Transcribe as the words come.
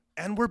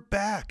And we're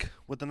back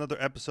with another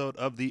episode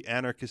of the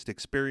Anarchist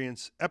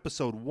Experience,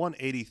 episode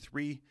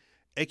 183,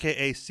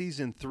 aka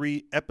season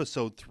 3,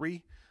 episode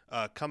 3,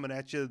 coming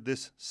at you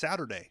this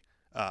Saturday,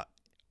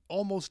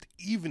 almost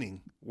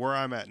evening where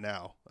I'm at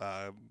now.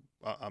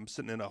 I'm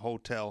sitting in a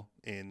hotel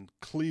in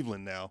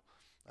Cleveland now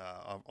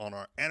on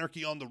our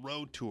Anarchy on the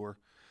Road tour.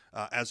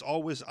 As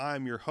always,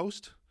 I'm your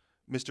host,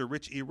 Mr.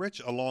 Rich E.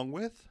 Rich, along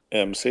with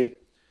MC.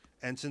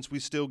 And since we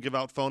still give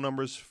out phone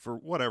numbers for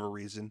whatever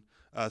reason,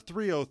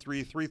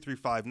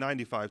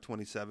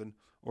 303-335-9527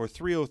 or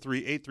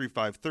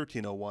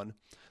 303-835-1301.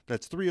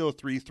 That's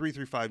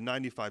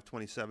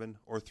 303-335-9527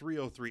 or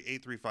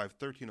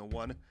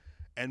 303-835-1301.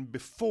 And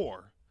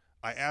before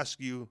I ask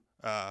you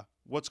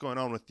what's going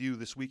on with you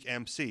this week,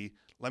 MC,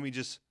 let me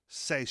just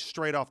say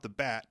straight off the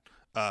bat,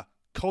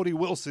 Cody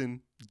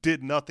Wilson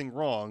did nothing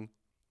wrong.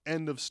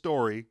 End of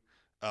story.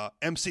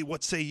 MC,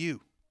 what say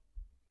you?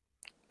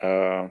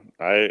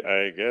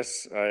 I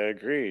guess I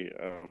agree.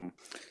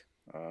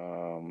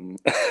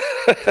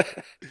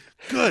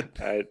 Good.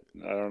 I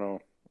don't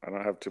know. I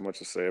don't have too much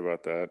to say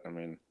about that. I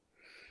mean,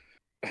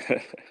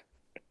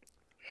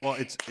 well,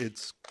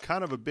 it's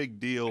kind of a big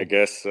deal. I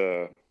guess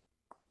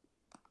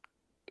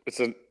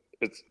it's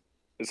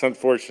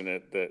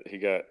unfortunate that he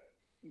got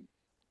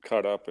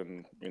caught up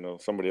in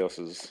somebody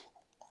else's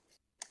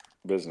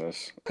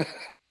business.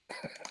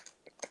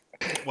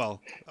 Well,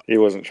 he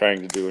wasn't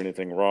trying to do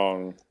anything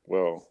wrong.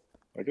 Well,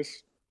 I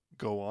guess.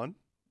 Go on.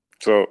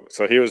 So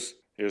he was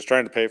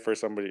trying to pay for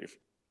somebody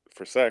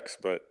for sex,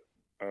 but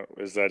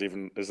is that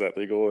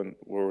legal? And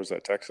where was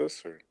that,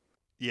 Texas? Or?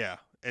 Yeah,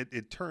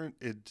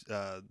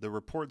 the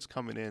reports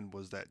coming in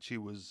was that she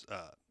was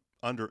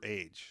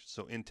underage,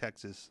 so in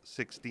Texas,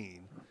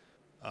 16,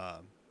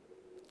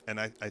 and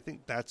I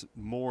think that's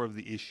more of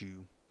the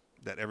issue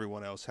that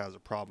everyone else has a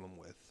problem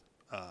with,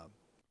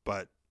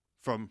 but.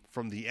 From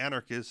the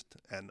anarchist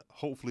and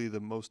hopefully the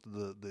most of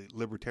the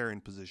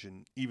libertarian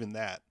position, even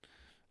that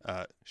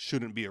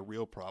shouldn't be a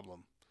real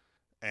problem.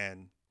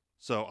 And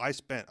so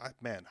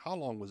how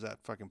long was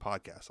that fucking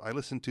podcast? I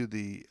listened to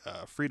the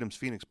Freedom's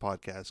Phoenix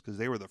podcast because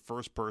they were the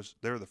first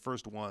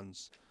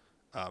ones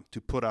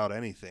to put out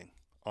anything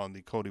on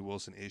the Cody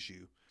Wilson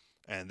issue,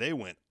 and they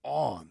went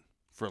on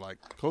for like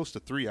close to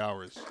 3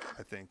 hours.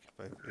 I think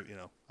I'd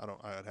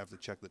have to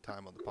check the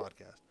time on the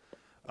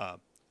podcast.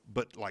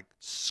 But like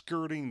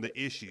skirting the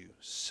issue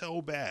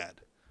so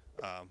bad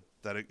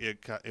that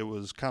it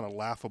was kind of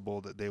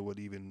laughable that they would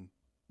even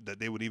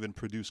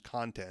produce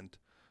content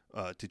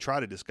to try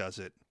to discuss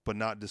it, but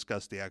not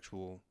discuss the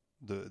actual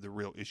the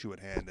real issue at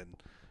hand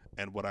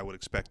and what I would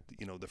expect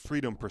the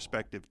freedom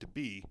perspective to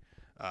be.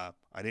 I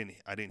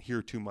didn't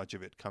hear too much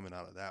of it coming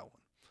out of that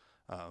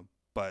one.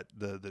 But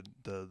the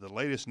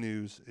latest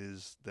news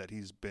is that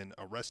he's been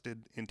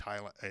arrested in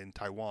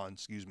Taiwan,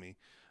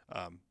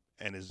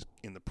 and is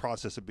in the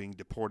process of being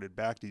deported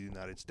back to the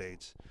United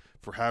States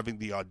for having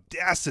the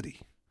audacity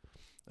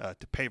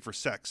to pay for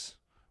sex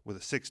with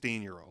a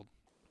 16-year-old.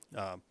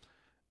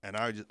 And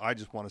I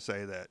just want to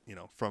say that,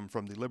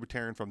 from the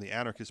libertarian, from the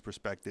anarchist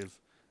perspective,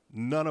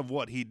 none of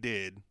what he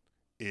did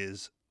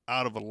is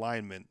out of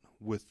alignment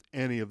with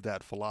any of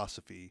that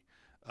philosophy,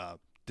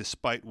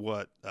 despite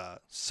what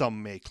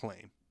some may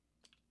claim.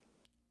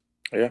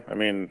 Yeah, I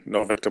mean,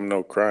 no victim,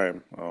 no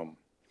crime.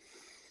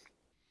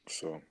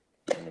 So...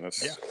 I mean,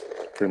 that's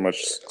pretty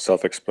much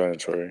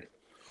self-explanatory.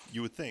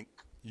 You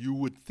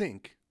would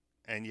think,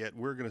 and yet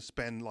we're going to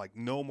spend like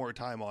no more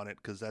time on it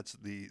because that's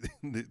the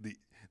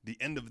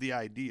end of the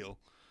ideal.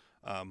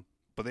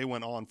 But they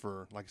went on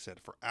for, like I said,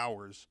 for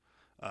hours.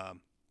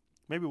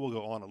 Maybe we'll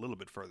go on a little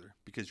bit further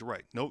because you're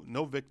right.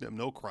 No victim,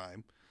 no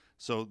crime.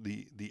 So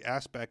the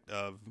aspect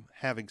of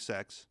having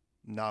sex,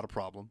 not a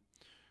problem,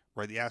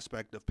 right? The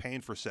aspect of paying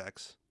for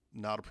sex,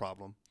 not a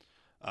problem.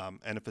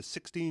 And if a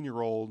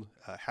 16-year-old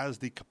has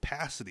the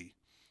capacity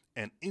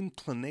and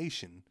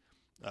inclination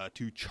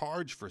to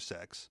charge for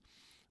sex,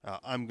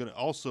 I'm going to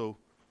also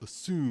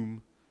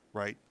assume,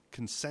 right,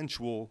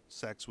 consensual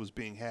sex was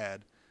being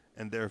had,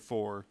 and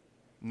therefore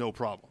no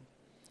problem.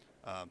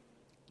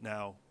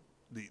 Now,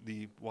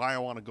 the why I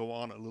want to go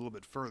on a little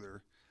bit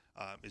further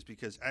is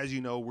because, as you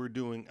know, we're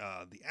doing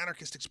the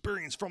Anarchist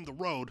Experience from the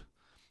road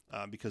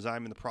because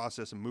I'm in the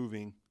process of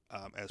moving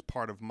as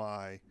part of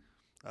my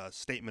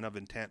statement of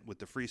intent with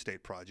the Free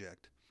State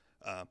Project.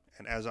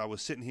 And as I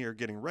was sitting here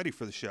getting ready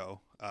for the show,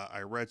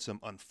 I read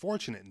some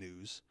unfortunate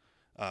news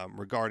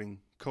regarding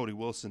Cody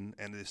Wilson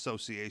and the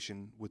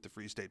association with the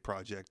Free State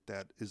Project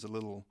that is a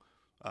little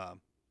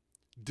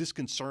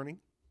disconcerting.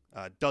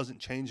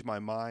 Doesn't change my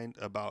mind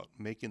about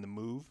making the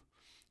move,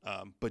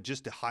 but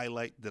just to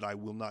highlight that I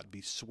will not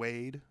be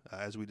swayed,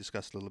 as we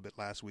discussed a little bit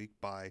last week,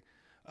 by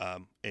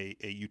a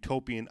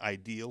utopian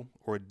ideal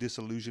or a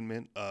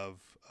disillusionment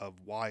of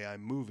why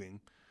I'm moving.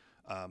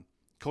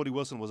 Cody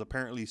Wilson was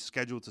apparently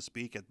scheduled to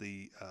speak at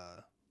the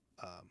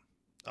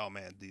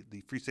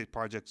Free State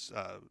Project's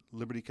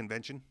Liberty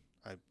Convention.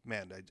 I'm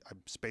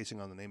spacing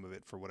on the name of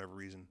it for whatever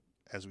reason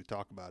as we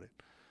talk about it.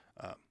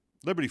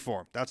 Liberty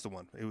Forum, that's the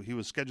one. He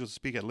was scheduled to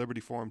speak at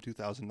Liberty Forum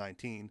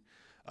 2019.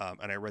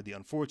 And I read the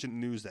unfortunate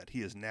news that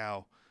he is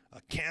now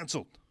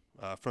canceled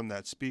from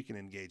that speaking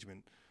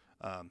engagement,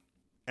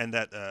 and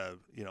that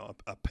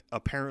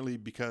apparently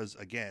because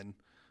again,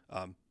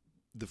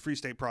 the Free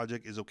State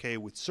Project is okay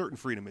with certain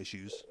freedom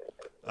issues,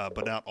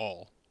 but not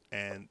all,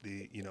 and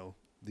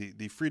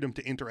the freedom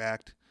to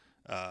interact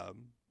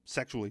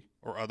sexually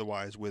or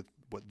otherwise with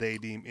what they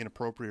deem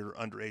inappropriate or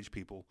underage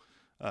people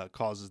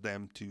causes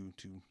them to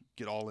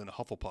get all in a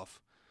Hufflepuff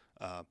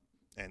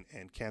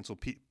and cancel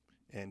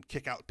and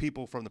kick out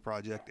people from the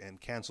project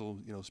and cancel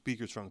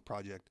speakers from the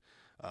project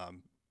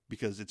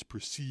because it's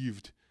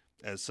perceived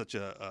as such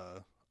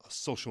a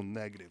social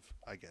negative,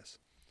 I guess.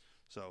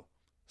 So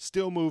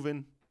still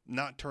moving,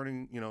 not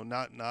turning,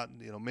 not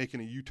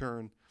making a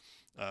U-turn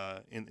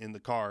in the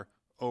car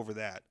over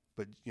that,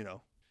 but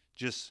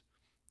just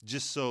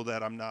so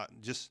that I'm not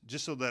just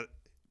so that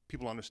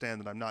people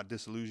understand that I'm not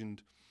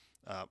disillusioned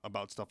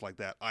about stuff like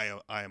that. I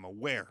am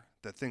aware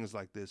that things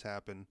like this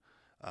happen,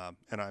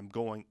 and I'm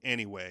going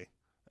anyway,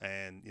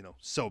 and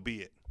so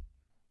be it.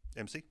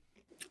 MC.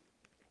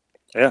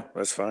 Yeah,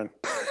 that's fine.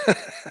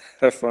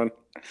 Have fun.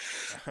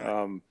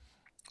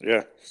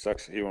 Yeah,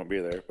 sucks he won't be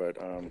there, but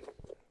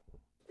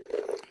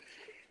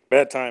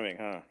bad timing,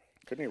 huh?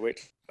 Couldn't he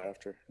wait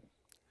after?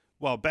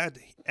 Well, bad,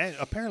 and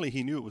apparently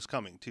he knew it was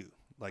coming too.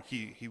 Like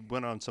he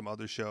went on some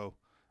other show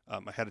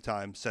ahead of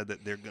time, said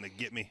that they're gonna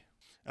get me,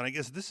 and I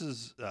guess this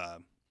is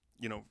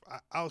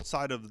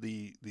outside of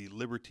the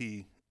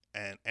liberty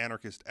and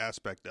anarchist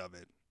aspect of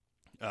it,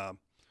 um,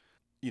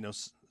 you know,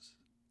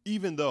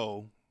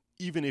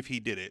 even if he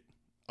did it,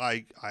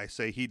 I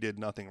say he did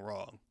nothing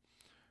wrong,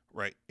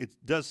 right?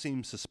 It does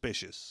seem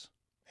suspicious,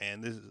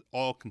 and this is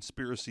all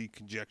conspiracy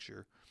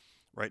conjecture,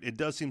 right? It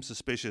does seem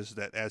suspicious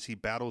that as he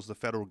battles the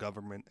federal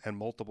government and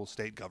multiple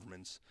state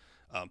governments,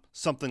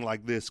 something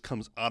like this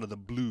comes out of the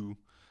blue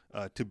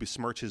to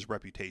besmirch his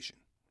reputation,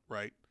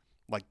 right?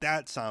 Like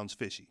that sounds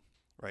fishy,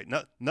 right?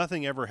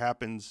 Nothing ever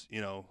happens,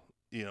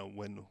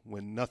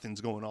 when nothing's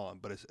going on.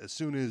 But as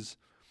soon as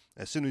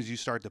you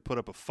start to put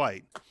up a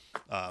fight,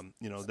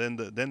 then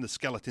the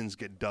skeletons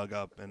get dug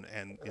up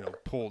and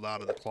pulled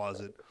out of the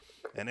closet,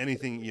 and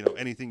anything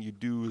you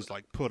do is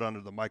like put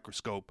under the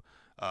microscope.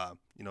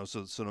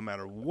 So no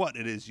matter what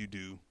it is you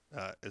do,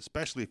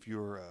 especially if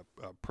you're a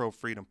pro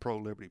freedom, pro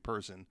liberty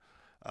person,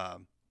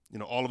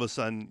 all of a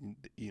sudden,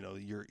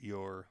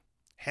 you're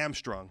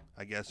hamstrung,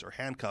 I guess, or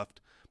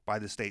handcuffed by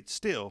the state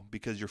still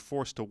because you're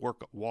forced to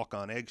walk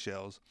on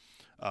eggshells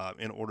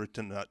in order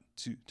to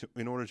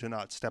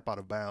not step out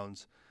of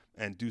bounds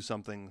and do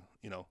something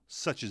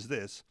such as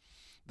this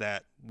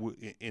that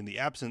in the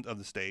absence of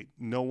the state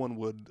no one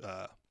would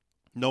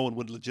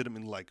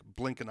legitimately like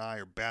blink an eye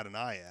or bat an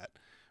eye at,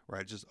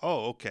 right? Just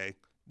okay,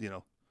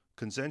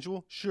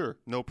 consensual, sure,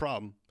 no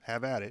problem,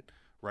 have at it,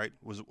 right?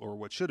 Or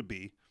what should it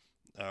be,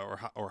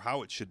 or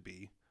how it should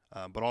be.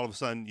 But all of a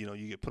sudden,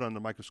 you get put under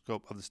the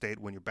microscope of the state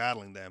when you're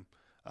battling them,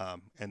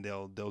 and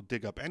they'll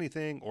dig up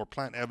anything or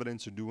plant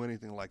evidence or do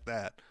anything like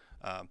that.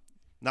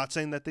 Not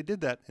saying that they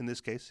did that in this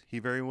case. He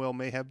very well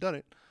may have done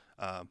it,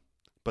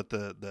 but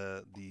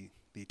the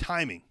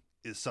timing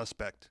is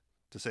suspect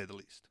to say the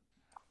least.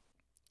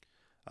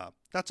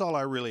 That's all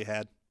I really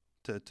had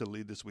to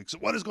lead this week. So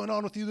what is going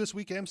on with you this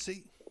week,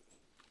 MC?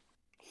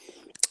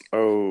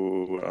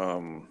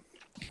 Oh,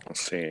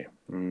 let's see.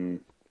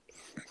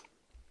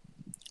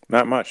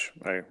 Not much.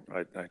 I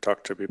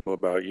talked to people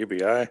about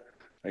UBI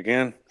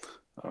again,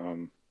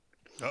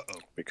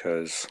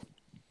 because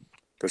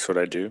that's what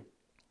I do.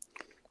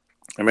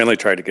 I mainly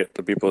try to get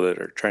the people that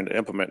are trying to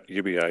implement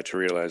UBI to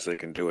realize they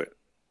can do it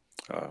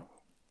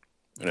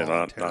in a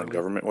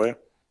non-government way.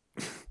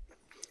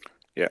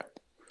 Yeah.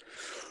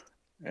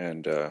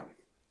 And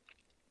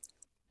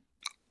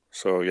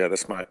so yeah,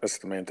 that's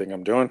the main thing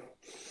I'm doing.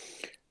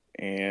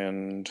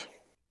 And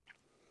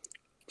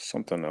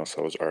something else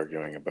I was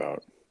arguing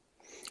about.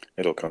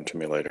 It'll come to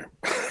me later.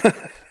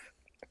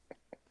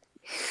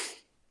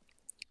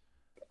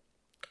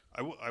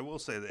 I will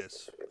say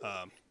this,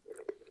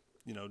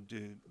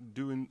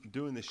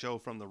 doing the show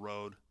from the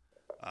road,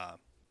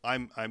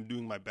 I'm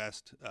doing my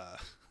best,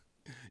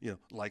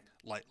 like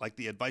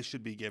the advice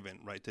should be given,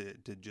 right?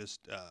 To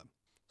just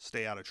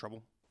stay out of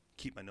trouble,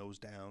 keep my nose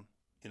down,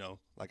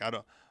 like I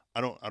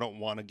don't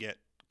want to get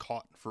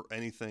caught for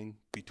anything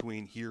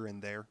between here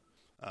and there,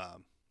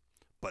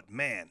 but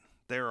man,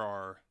 there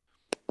are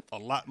a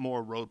lot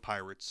more road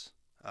pirates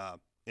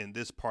in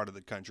this part of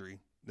the country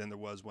than there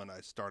was when I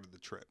started the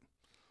trip.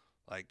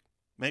 Like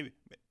maybe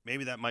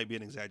that might be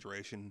an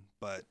exaggeration,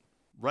 but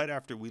right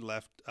after we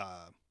left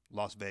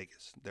Las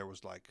Vegas, there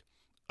was like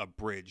a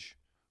bridge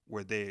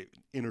where they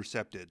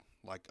intercepted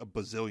like a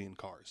bazillion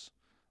cars.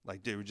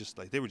 Like they were just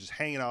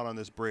hanging out on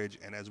this bridge,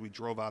 and as we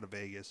drove out of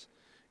Vegas,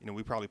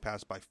 we probably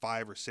passed by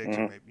 5 or 6,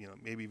 or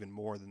maybe even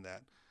more than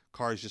that.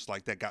 Cars just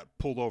like that got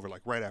pulled over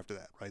like right after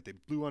that, right? They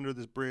blew under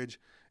this bridge,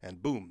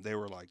 and boom, they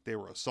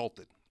were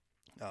assaulted.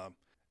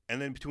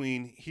 And then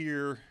between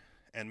here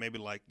and maybe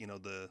like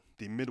the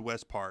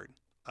Midwest part,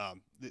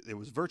 it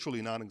was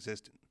virtually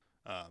non-existent.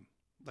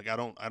 Like I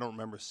don't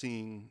remember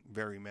seeing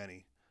very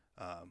many.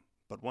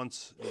 But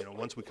once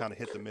we kind of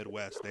hit the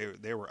Midwest,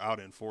 they were out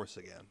in force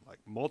again, like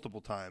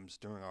multiple times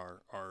during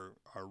our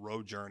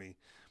road journey.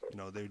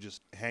 They're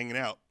just hanging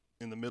out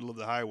in the middle of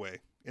the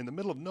highway, in the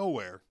middle of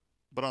nowhere,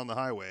 but on the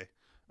highway.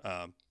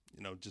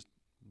 Just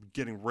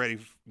getting ready,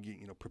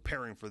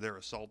 preparing for their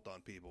assault on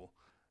people,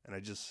 and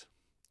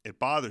it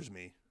bothers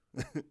me,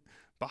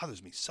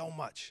 bothers me so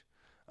much.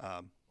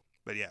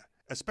 But yeah,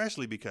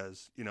 especially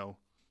because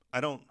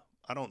I don't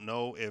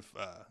know if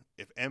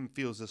M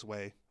feels this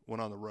way when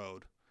on the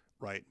road,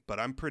 right? But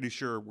I'm pretty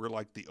sure we're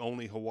like the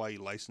only Hawaii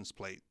license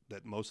plate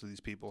that most of these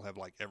people have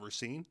like ever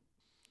seen.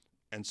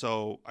 And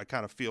so I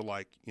kind of feel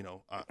like,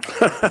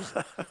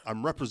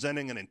 I'm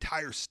representing an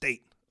entire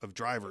state of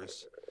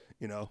drivers,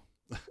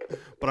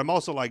 but I'm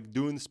also like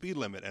doing the speed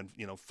limit and,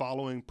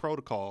 following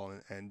protocol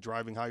and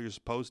driving how you're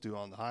supposed to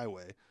on the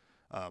highway.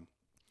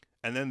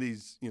 And then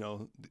these,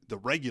 the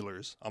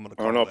regulars, I'm going to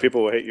call them. Oh, no,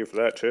 people will hate you for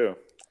that too.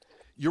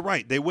 You're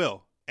right. They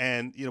will.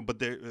 And,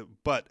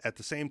 but at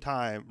the same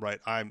time, right,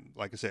 I'm,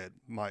 like I said,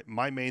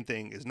 my main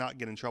thing is not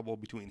get in trouble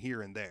between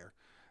here and there.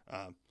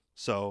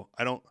 So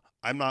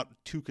I'm not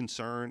too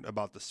concerned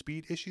about the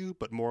speed issue,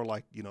 but more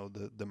like,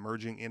 the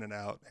merging in and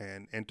out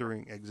and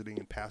entering, exiting,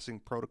 and passing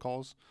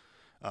protocols.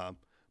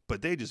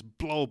 But they just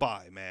blow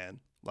by,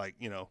 man. Like,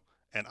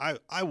 and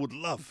I would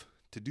love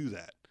to do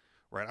that,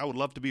 right? I would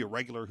love to be a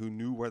regular who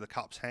knew where the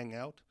cops hang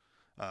out.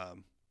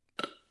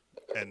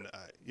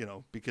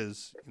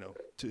 Because,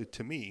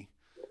 to me,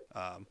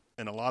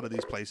 in a lot of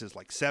these places,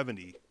 like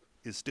 70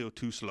 is still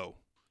too slow.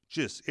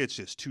 It's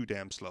just too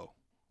damn slow.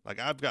 Like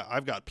I've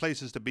got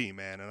places to be,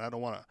 man, and I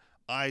don't want to.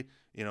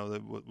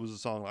 What was the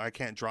song? I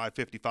can't drive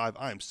 55.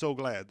 I am so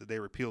glad that they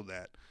repealed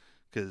that,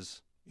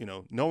 because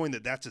knowing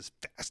that that's as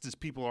fast as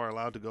people are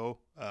allowed to go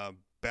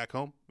back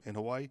home in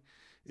Hawaii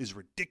is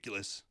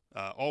ridiculous.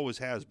 Always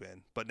has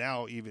been, but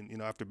now even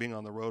after being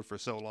on the road for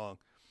so long,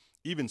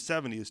 even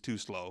 70 is too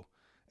slow,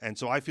 and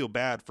so I feel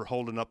bad for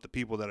holding up the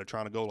people that are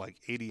trying to go like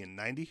 80 and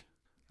 90.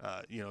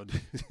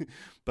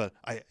 But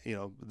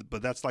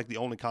but that's like the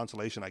only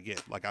consolation I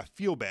get. Like I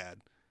feel bad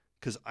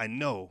because I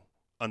know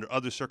under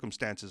other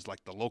circumstances,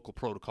 like the local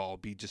protocol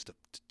be just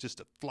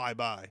to fly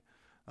by.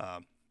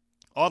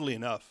 Oddly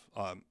enough,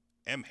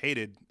 M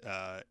hated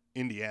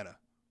Indiana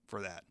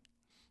for that.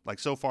 Like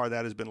so far,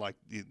 that has been like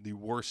the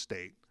worst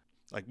state.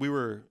 Like we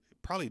were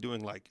probably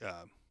doing like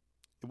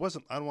it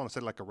wasn't. I don't want to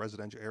say like a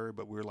residential area,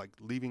 but we were like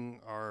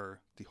leaving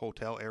the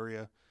hotel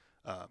area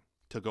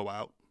to go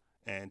out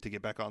and to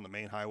get back on the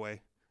main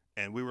highway,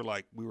 and we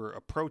were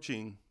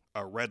approaching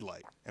a red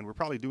light, and we're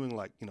probably doing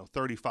like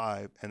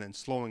 35 and then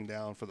slowing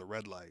down for the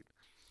red light,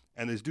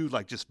 and this dude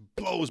like just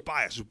blows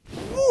by us,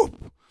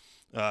 whoop,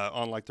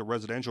 on like the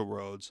residential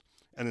roads,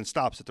 and then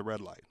stops at the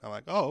red light. I'm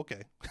like, oh,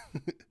 okay.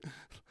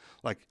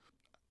 Like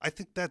I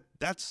think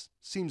that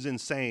seems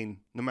insane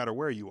no matter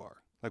where you are.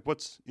 Like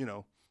what's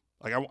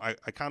like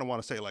I kind of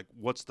want to say like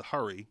what's the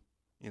hurry?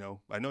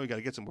 I know you got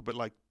to get somewhere, but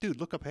like, dude,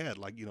 look up ahead.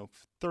 Like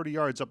 30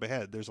 yards up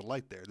ahead, there's a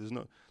light there.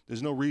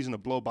 There's no reason to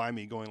blow by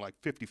me going like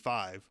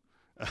 55.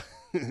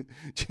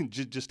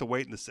 Just to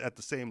wait at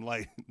the same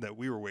light that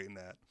we were waiting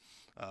at.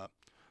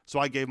 So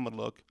I gave him a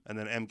look, and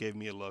then M gave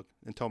me a look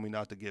and told me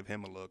not to give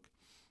him a look.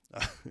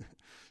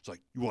 It's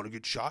like, you want to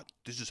get shot?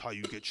 This is how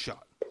you get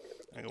shot.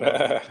 I go,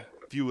 well,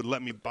 if you would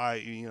let me buy,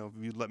 if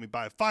you'd let me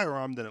buy a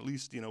firearm, then at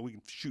least we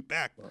can shoot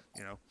back.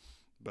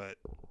 But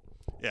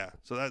yeah,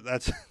 so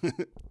that's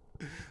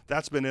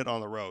that's been it on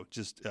the road.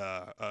 Just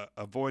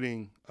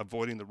avoiding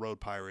the road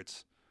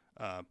pirates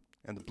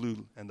and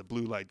the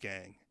blue light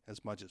gang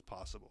as much as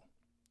possible,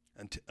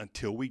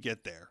 until we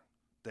get there.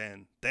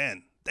 Then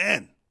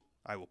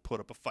I will put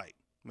up a fight.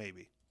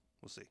 Maybe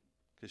we'll see,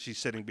 because she's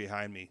sitting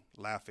behind me,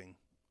 laughing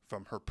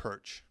from her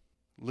perch,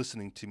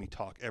 listening to me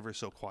talk ever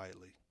so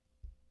quietly.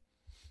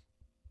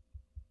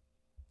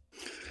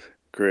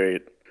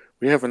 Great,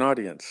 we have an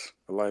audience,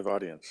 a live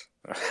audience.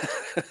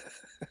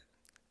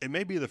 It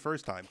may be the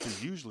first time,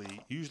 because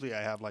usually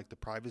I have like the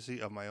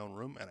privacy of my own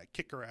room, and I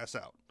kick her ass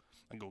out.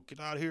 I go, get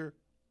out of here.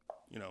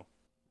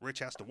 Rich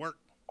has to work.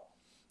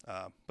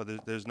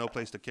 But there's no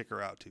place to kick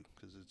her out to,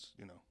 because it's,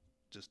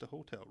 just a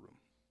hotel room.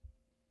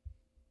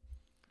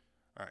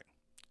 All right.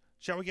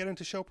 Shall we get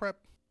into show prep?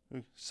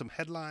 Some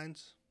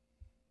headlines?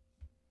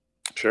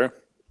 Sure.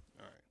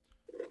 All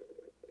right.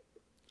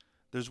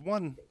 There's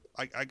one,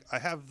 I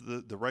have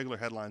the regular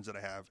headlines that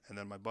I have, and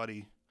then my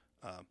buddy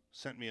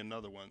sent me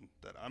another one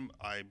that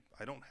I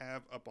don't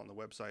have up on the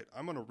website.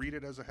 I'm going to read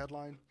it as a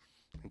headline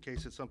in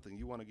case it's something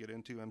you want to get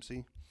into,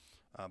 MC.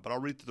 But I'll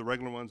read through the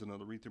regular ones, and I'll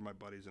read through my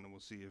buddies, and then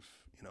we'll see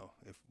if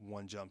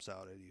one jumps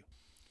out at you.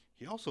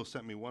 He also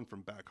sent me one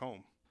from back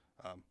home.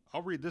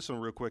 I'll read this one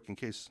real quick in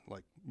case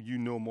like you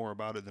know more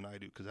about it than I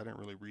do, because I didn't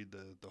really read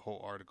the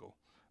whole article.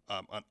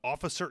 An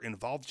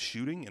officer-involved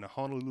shooting in a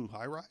Honolulu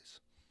high-rise.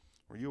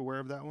 Were you aware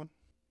of that one?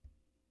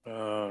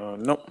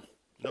 Nope.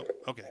 Nope.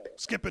 Okay.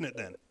 Skipping it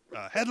then.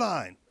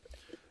 Headline.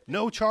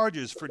 No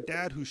charges for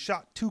dad who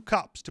shot 2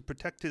 cops to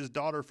protect his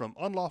daughter from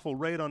unlawful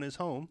raid on his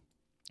home.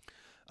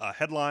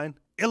 Headline.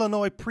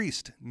 Illinois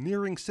priest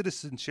nearing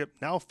citizenship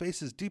now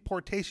faces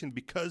deportation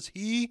because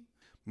he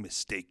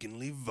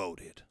mistakenly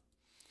voted.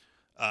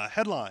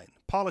 Headline,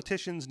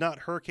 politicians not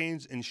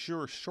hurricanes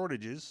ensure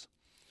shortages.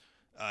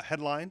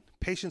 Headline,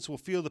 patients will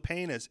feel the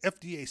pain as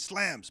FDA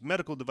slams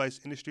medical device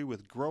industry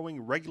with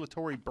growing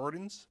regulatory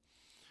burdens.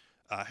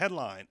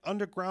 Headline,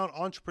 underground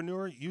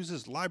entrepreneur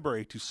uses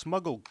library to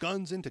smuggle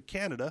guns into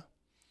Canada.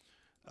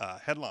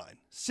 Headline,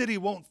 city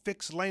won't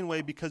fix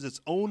laneway because it's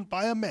owned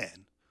by a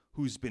man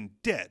who's been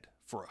dead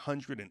for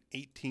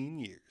 118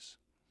 years.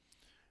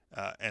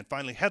 And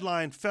finally,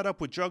 headline, fed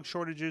up with drug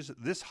shortages,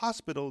 this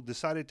hospital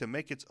decided to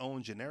make its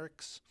own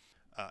generics.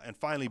 And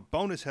finally,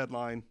 bonus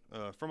headline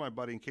from my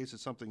buddy, in case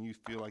it's something you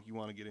feel like you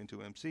want to get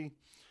into, MC.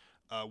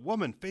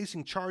 Woman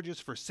facing charges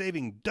for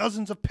saving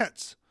dozens of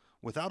pets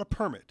without a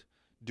permit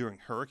during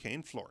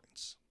Hurricane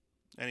Florence.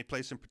 Any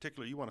place in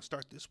particular you want to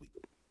start this week?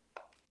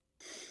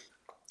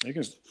 You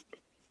can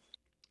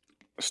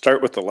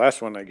start with the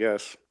last one, I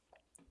guess.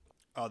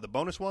 The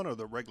bonus one or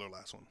the regular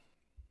last one?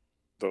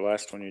 The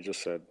last one you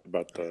just said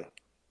about the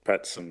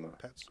pets and the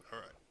pets.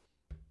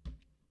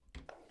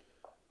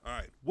 All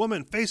right.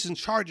 Woman facing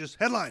charges.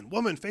 Headline: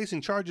 Woman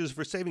facing charges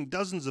for saving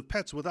dozens of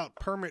pets without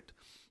permit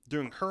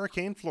during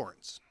Hurricane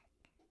Florence.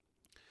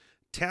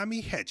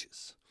 Tammy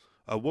Hedges,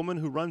 a woman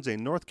who runs a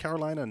North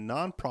Carolina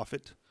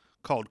nonprofit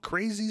called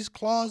Crazy's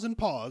Claws and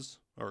Paws,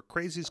 or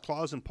Crazy's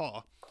Claws and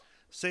Paw,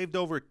 saved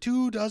over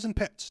 24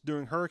 pets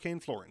during Hurricane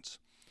Florence.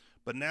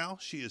 But now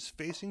she is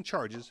facing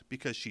charges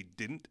because she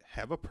didn't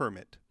have a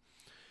permit.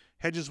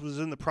 Hedges was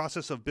in the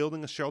process of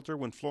building a shelter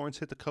when Florence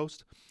hit the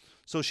coast,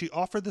 so she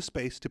offered the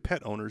space to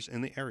pet owners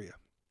in the area.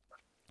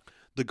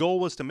 The goal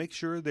was to make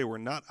sure they were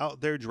not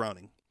out there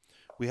drowning.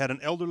 We had an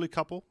elderly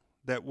couple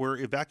that were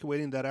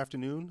evacuating that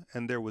afternoon,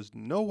 and there was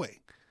no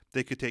way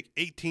they could take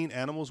 18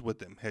 animals with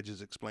them,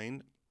 Hedges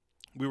explained.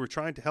 We were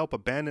trying to help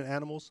abandoned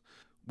animals.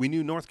 We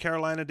knew North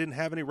Carolina didn't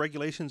have any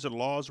regulations or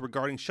laws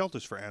regarding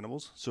shelters for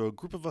animals, so a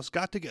group of us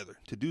got together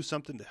to do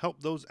something to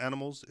help those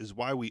animals is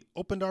why we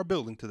opened our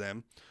building to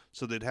them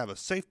so they'd have a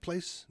safe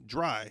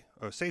dry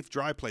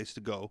place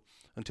to go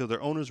until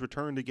their owners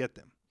returned to get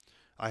them.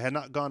 I had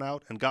not gone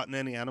out and gotten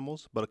any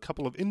animals, but a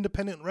couple of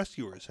independent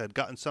rescuers had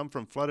gotten some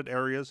from flooded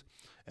areas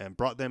and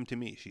brought them to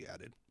me, she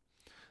added.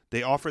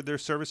 They offered their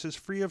services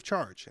free of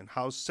charge and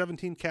housed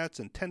 17 cats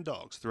and 10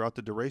 dogs throughout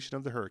the duration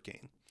of the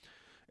hurricane.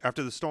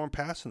 After the storm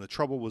passed and the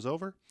trouble was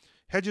over,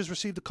 Hedges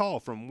received a call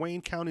from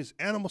Wayne County's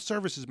Animal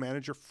Services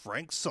Manager,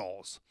 Frank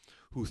Sauls,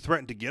 who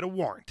threatened to get a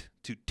warrant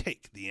to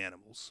take the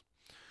animals.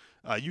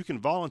 You can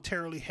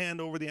voluntarily hand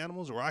over the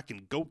animals or I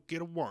can go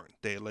get a warrant,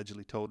 they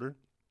allegedly told her.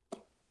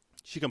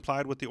 She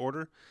complied with the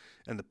order,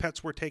 and the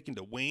pets were taken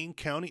to Wayne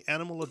County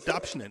Animal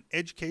Adoption and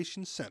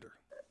Education Center.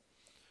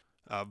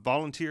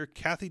 Volunteer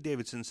Kathy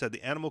Davidson said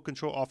the animal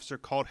control officer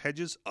called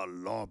Hedges a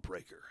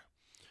lawbreaker.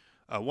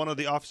 One of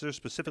the officers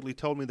specifically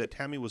told me that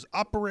Tammy was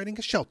operating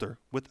a shelter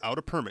without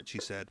a permit, she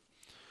said.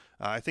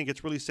 I think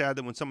it's really sad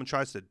that when someone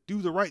tries to do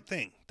the right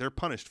thing, they're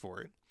punished for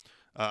it.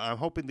 I'm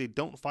hoping they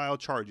don't file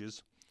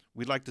charges.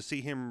 We'd like to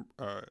see him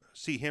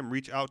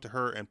reach out to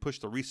her and push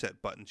the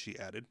reset button, she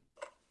added.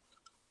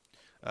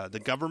 The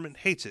government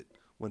hates it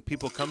when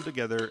people come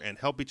together and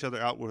help each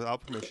other out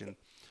without permission,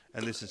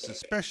 and this is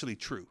especially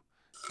true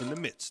in the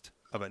midst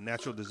of a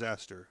natural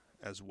disaster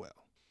as well.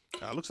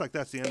 Looks like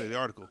that's the end of the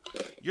article.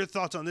 Your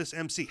thoughts on this,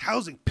 MC?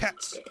 Housing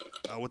pets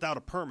without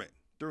a permit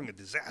during a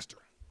disaster.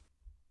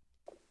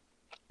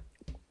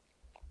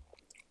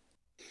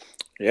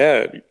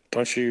 Yeah,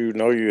 don't you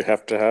know you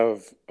have to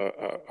have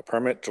a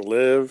permit to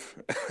live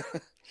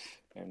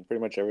and pretty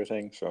much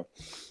everything? So,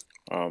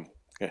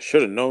 yeah,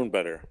 should have known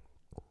better.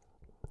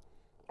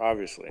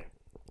 Obviously.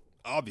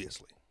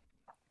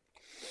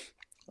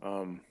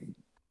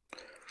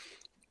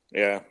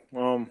 Yeah.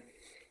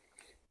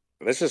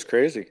 That's just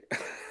crazy.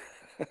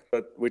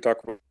 But we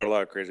talk about a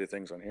lot of crazy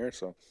things on here,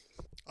 so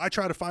I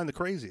try to find the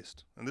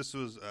craziest, and this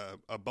was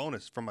a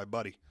bonus from my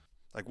buddy.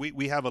 Like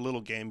we have a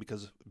little game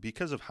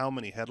because of how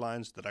many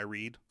headlines that I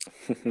read.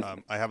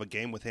 I have a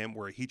game with him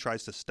where he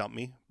tries to stump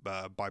me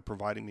by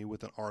providing me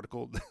with an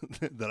article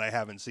that I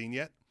haven't seen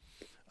yet.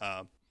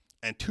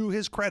 And to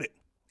his credit,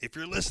 if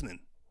you're listening,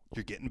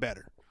 you're getting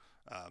better.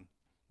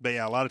 But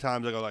yeah, a lot of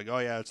times I go like, oh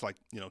yeah, it's like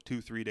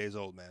 2-3 days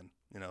old, man.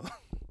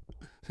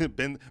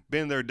 been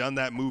there, done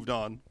that, moved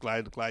on.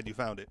 Glad you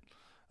found it.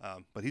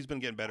 But he's been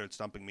getting better at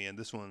stumping me, and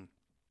this one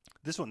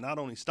not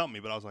only stumped me,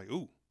 but I was like,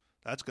 ooh,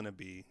 that's gonna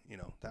be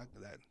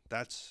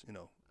that's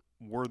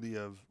worthy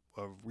of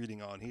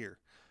reading on here.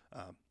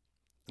 And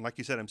like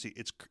you said, MC,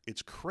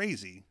 it's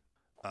crazy,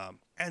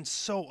 and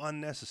so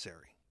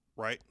unnecessary,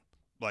 right?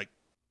 Like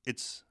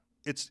it's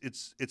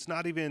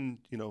not even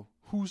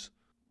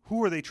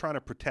who are they trying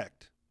to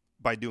protect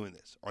by doing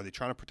this? Are they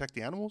trying to protect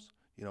the animals?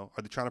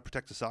 Are they trying to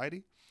protect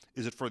society?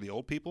 Is it for the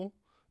old people?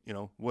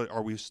 What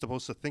are we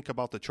supposed to think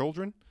about the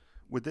children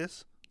with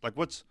this? Like,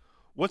 what's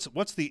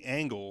the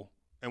angle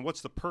and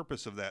what's the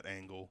purpose of that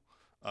angle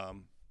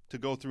to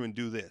go through and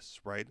do this?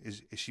 Right?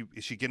 Is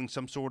she getting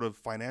some sort of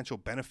financial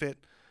benefit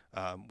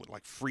with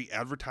like free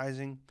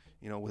advertising,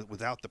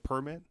 without the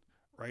permit,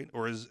 right?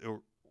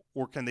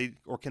 Or can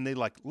they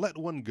like let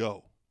one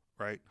go,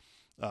 right?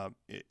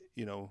 It,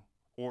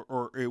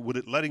 or would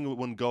it letting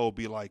one go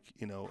be like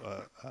an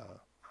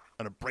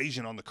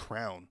abrasion on the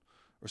crown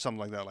or something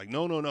like that? Like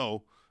no, no,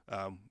 no.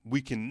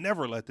 We can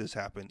never let this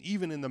happen,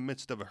 even in the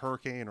midst of a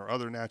hurricane or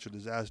other natural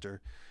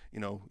disaster.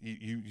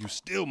 You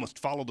still must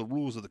follow the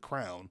rules of the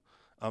crown,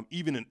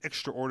 even in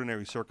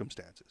extraordinary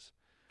circumstances,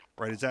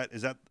 right? Is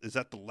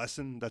that the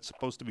lesson that's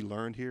supposed to be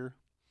learned here,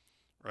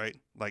 right?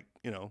 Like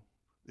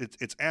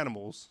it's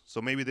animals,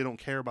 so maybe they don't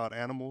care about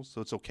animals,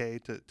 so it's okay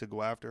to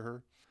go after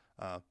her.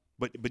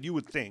 But you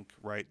would think,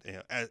 right,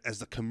 as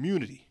the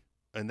community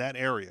in that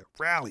area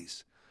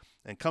rallies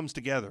and comes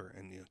together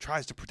and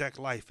tries to protect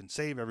life and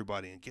save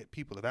everybody and get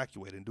people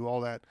evacuated and do all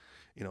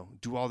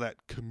that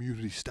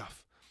community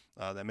stuff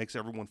that makes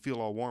everyone feel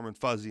all warm and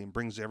fuzzy and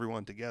brings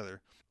everyone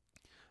together.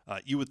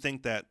 You would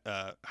think that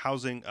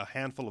housing a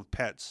handful of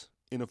pets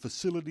in a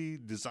facility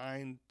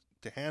designed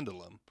to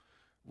handle them,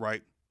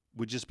 right,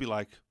 would just be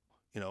like,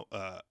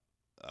 a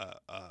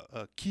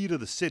key to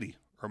the city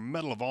or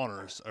Medal of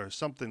Honor or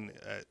something,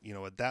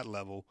 at that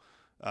level,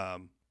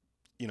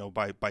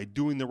 by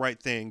doing the right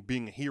thing,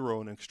 being a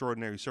hero in an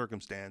extraordinary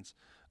circumstance,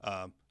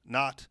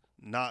 not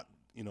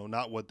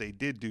what they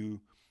did do,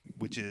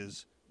 which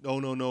is,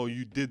 no,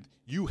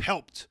 you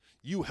helped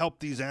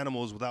these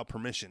animals without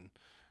permission,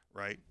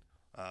 right?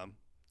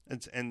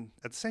 And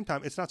at the same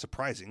time, it's not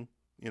surprising,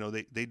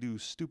 they do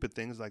stupid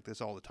things like this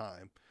all the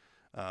time.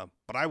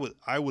 But I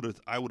would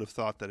have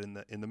thought that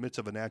in the midst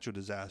of a natural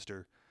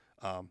disaster,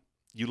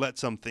 you let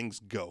some things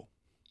go,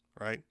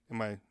 right?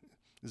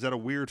 Is that a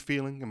weird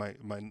feeling? Am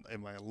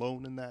I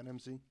alone in that,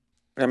 MC?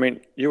 I mean,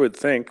 you would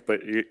think,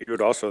 but you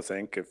would also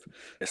think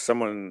if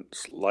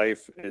someone's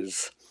life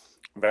is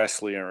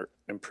vastly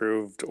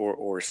improved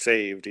or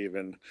saved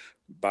even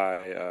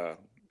by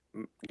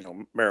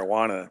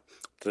marijuana,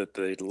 that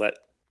they let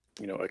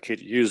a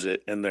kid use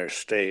it in their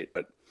state,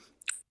 but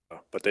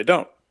they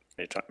don't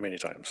many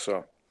times.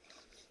 So,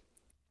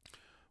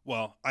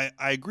 well, I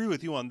agree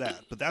with you on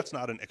that, but that's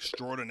not an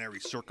extraordinary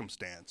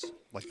circumstance.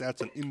 Like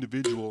that's an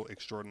individual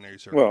extraordinary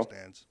well,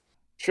 circumstance.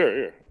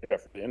 sure, yeah,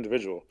 for the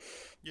individual,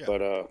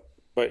 Yeah,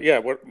 but yeah,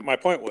 what my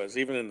point was,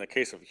 even in the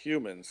case of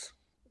humans,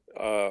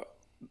 uh,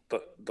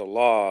 the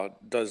law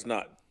does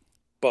not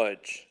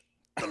budge,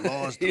 the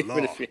law is the even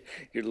law. if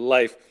your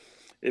life,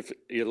 if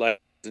your life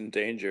is in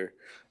danger.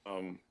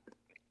 Um,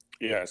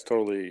 yeah, it's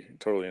totally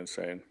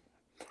insane.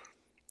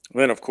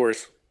 And then, of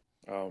course,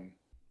 um,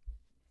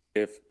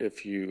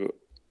 if you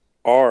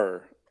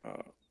are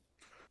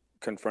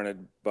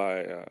confronted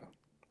by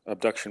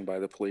abduction by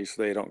the police,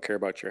 they don't care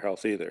about your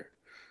health either.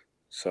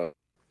 So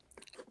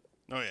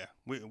Oh yeah,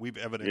 we've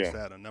evidenced yeah,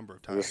 that a number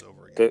of times this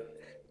over again. the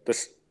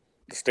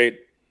the state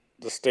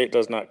the state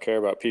does not care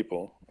about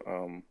people.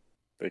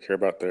 They care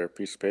about their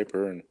piece of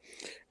paper, and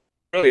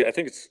really, I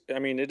think it's. I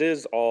mean, it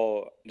is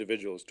all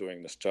individuals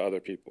doing this to other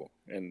people,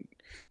 and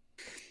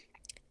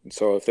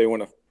so if they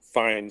want to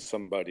fine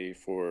somebody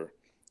for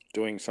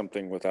doing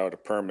something without a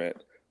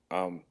permit,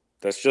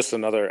 that's just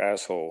another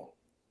asshole.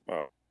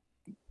 Uh,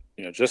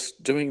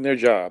 just doing their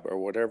job or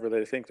whatever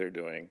they think they're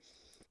doing.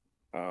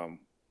 Um,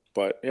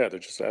 but yeah, they're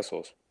just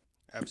assholes.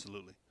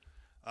 Absolutely.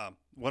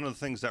 One of the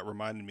things that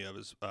reminded me of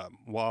is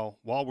while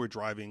we're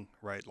driving,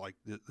 right? Like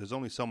there's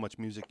only so much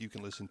music you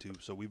can listen to,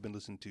 so we've been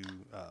listening to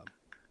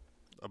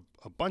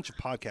a bunch of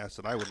podcasts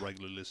that I would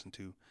regularly listen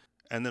to,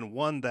 and then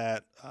one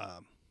that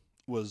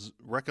was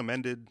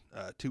recommended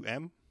to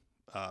M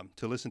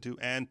to listen to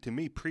and to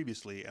me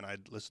previously, and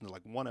I'd listened to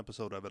like one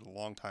episode of it a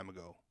long time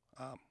ago.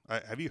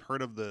 Have you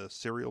heard of the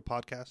Serial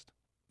podcast?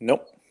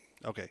 Nope.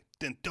 Okay,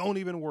 then don't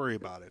even worry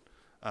about it.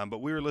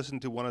 But we were listening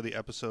to one of the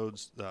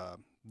episodes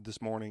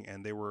this morning,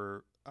 and they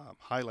were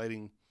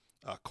highlighting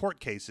court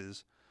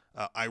cases.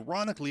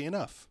 Ironically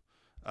enough,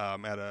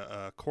 at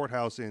a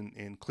courthouse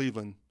in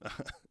Cleveland.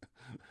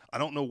 I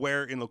don't know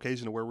where in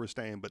location of where we're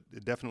staying, but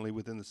definitely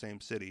within the same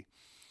city.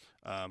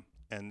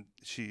 And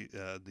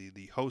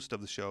the host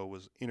of the show,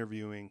 was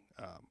interviewing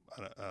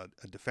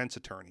a defense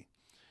attorney,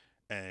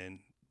 and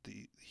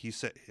he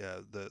said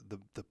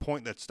the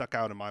point that stuck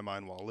out in my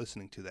mind while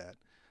listening to that.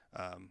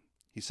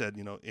 He said,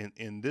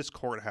 in this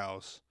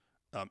courthouse,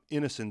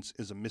 innocence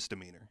is a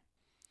misdemeanor.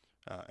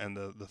 And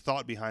the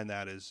thought behind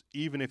that is,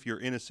 even if you're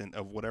innocent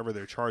of whatever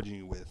they're charging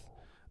you with,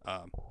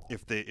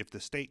 if the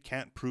state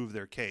can't prove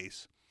their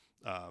case,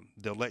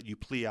 they'll let you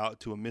plea out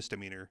to a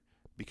misdemeanor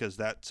because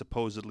that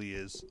supposedly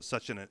is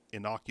such an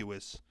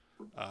innocuous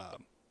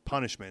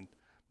punishment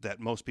that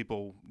most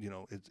people,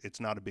 it's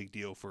not a big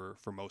deal for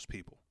most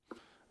people.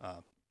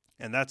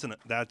 And that's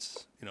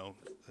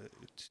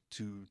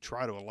to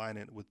try to align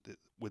it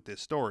with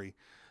this story.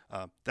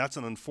 That's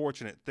an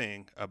unfortunate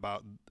thing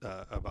about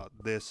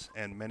this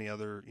and many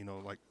other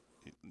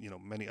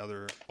many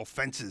other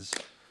offenses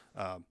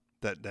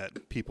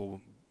that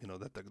people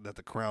that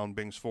the crown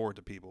brings forward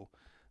to people,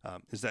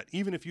 is that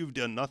even if you've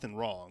done nothing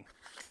wrong,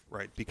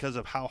 right, because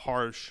of how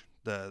harsh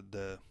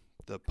the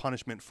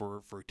punishment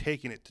for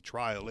taking it to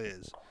trial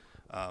is,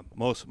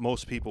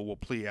 Most people will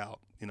plea out,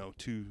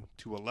 to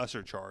a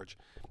lesser charge,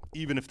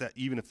 even if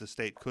the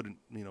state couldn't,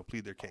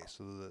 plead their case.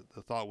 So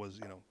the thought was,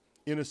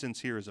 innocence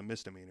here is a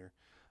misdemeanor.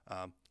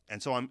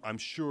 And so I'm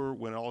sure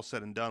when all's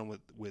said and done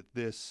with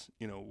this,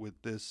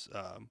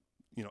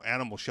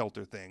 animal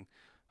shelter thing,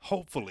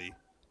 hopefully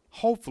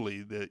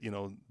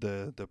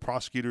the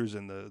prosecutors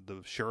and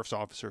the sheriff's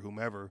officer,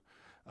 whomever,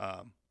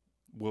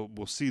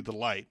 will see the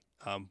light.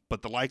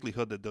 But the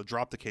likelihood that they'll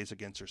drop the case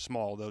against her is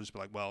small. They'll just be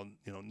like, well,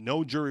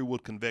 no jury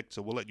would convict,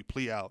 so we'll let you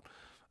plea out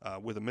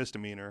with a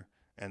misdemeanor.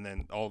 And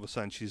then all of a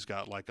sudden she's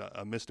got like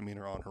a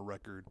misdemeanor on her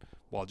record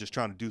while just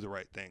trying to do the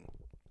right thing.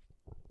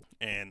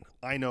 And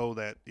I know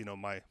that,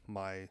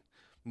 my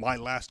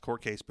last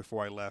court case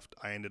before I left,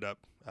 I ended up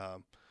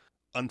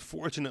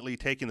unfortunately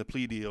taking the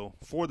plea deal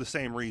for the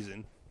same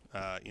reason.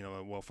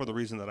 For the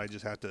reason that I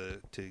just had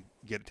to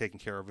get it taken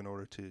care of in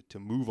order to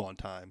move on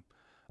time.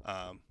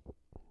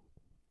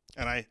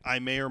 And I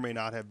may or may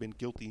not have been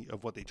guilty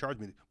of what they charged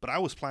me, but I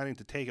was planning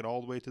to take it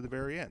all the way to the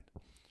very end,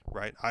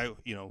 right?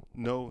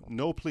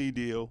 No plea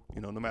deal,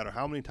 no matter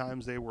how many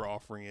times they were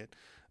offering it.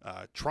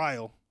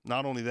 Trial,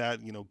 not only that,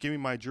 give me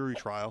my jury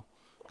trial,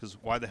 because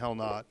why the hell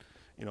not?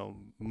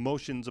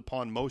 Motions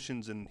upon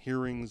motions and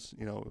hearings,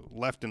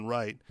 left and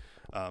right,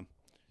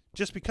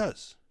 just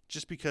because,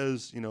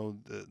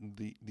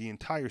 the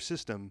entire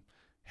system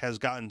has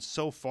gotten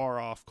so far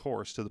off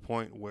course to the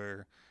point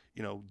where,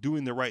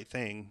 doing the right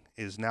thing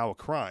is now a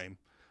crime,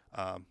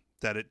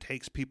 that it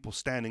takes people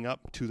standing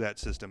up to that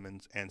system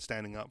and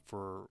standing up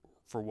for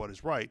what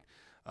is right,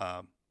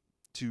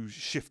 to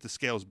shift the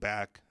scales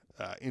back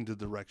into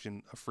the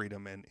direction of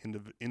freedom and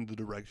in the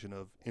direction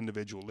of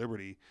individual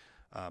liberty.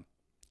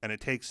 And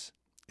it takes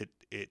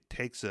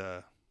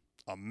a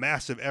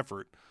massive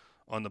effort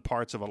on the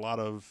parts of a lot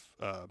of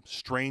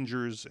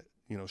strangers,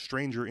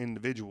 stranger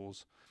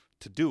individuals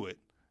to do it.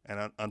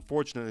 And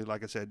unfortunately,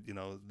 like I said,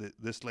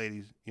 this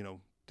lady,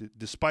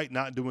 despite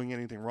not doing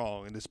anything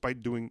wrong, and despite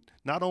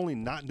not only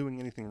not doing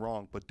anything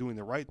wrong, but doing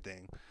the right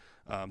thing,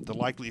 the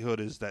likelihood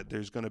is that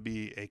there's going to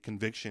be a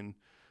conviction,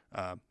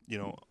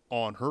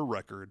 on her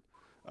record,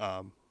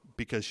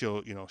 because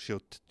she'll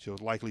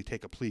likely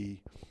take a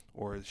plea,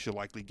 or she'll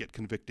likely get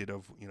convicted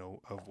of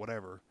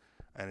whatever.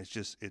 And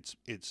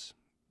it's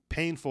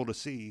painful to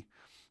see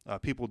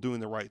people doing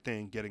the right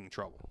thing getting in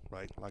trouble,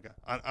 right? Like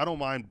I don't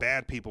mind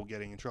bad people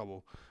getting in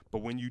trouble,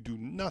 but when you do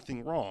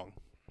nothing wrong,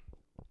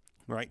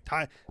 right?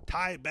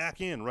 Tie it back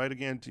in right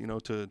again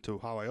to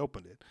how I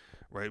opened it,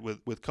 right?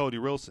 With Cody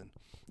Wilson,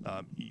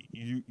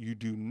 you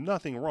do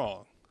nothing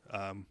wrong,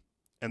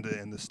 and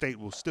the state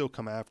will still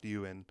come after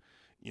you and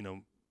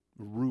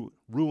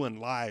ruin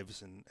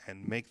lives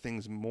and make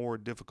things more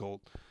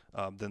difficult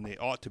than they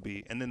ought to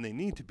be and than they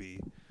need to be.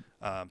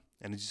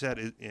 And as you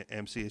said,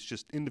 MC, it's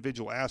just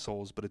individual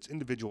assholes, but it's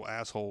individual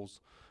assholes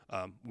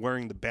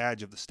wearing the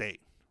badge of the state,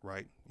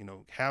 right?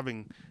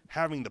 Having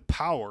the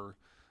power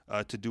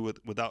to do it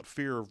without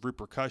fear of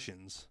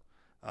repercussions,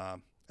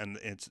 and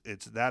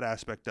it's that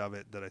aspect of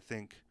it that I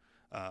think,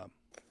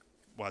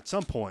 at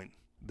some point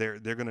they're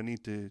going to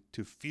need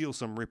to feel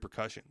some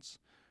repercussions,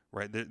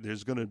 right?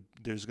 There's going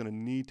to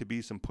need to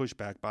be some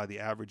pushback by the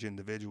average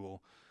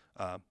individual,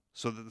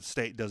 so that the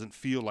state doesn't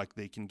feel like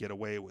they can get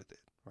away with it.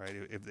 Right.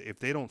 If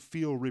they don't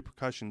feel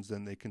repercussions,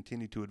 then they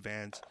continue to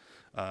advance,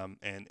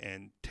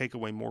 and take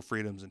away more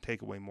freedoms and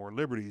take away more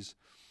liberties.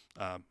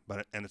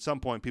 But at some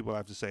point, people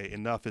have to say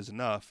enough is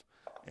enough,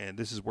 and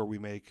this is where we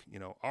make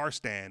our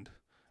stand,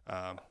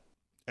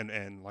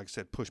 and like I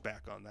said, push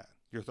back on that.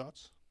 Your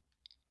thoughts?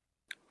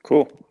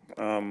 Cool.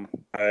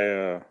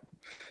 I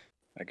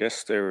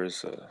guess there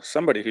was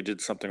somebody who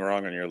did something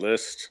wrong on your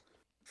list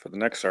for the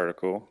next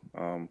article.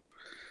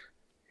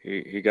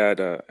 He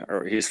got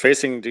or he's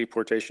facing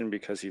deportation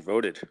because he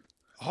voted.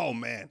 Oh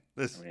man,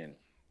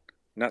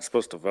 not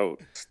supposed to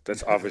vote.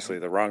 That's obviously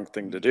the wrong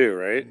thing to do,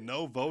 right?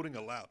 No voting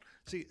allowed.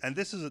 See, and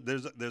this is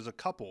there's a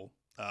couple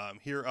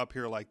up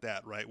here like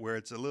that, right, where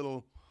it's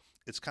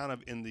kind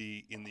of in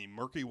the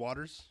murky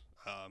waters,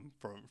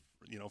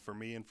 for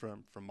me and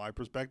from my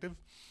perspective.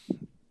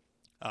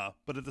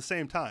 But at the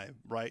same time,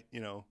 right,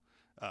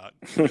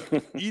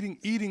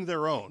 eating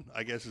their own,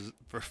 I guess, is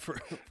for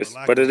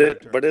lack of a better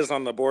term. But it's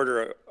on the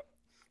border of,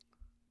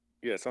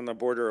 it's on the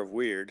border of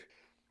weird.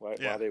 Why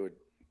they would,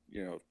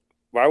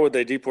 why would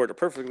they deport a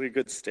perfectly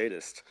good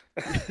statist?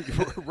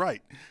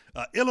 Right.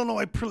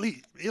 Illinois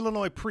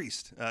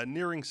priest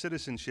nearing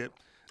citizenship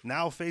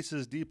now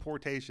faces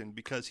deportation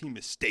because he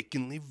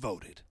mistakenly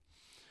voted.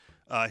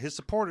 His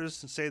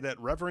supporters say that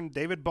Reverend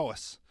David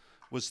Boas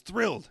was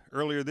thrilled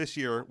earlier this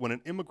year when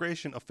an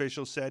immigration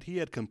official said he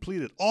had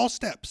completed all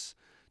steps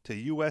to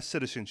U.S.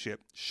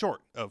 citizenship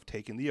short of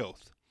taking the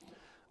oath.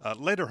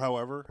 Later,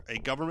 however, a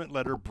government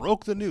letter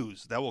broke the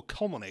news that will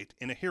culminate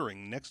in a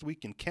hearing next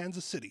week in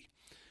Kansas City.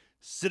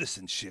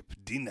 Citizenship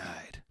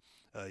denied.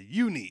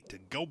 You need to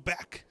go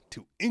back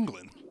to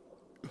England.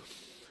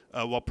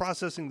 While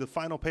processing the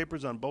final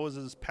papers on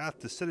Boas's path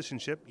to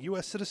citizenship,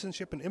 U.S.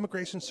 Citizenship and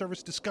Immigration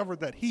Service discovered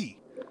that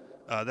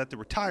that the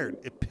retired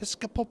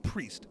Episcopal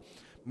priest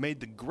made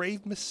the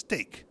grave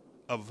mistake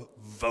of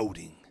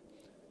voting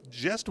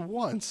just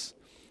once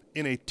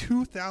in a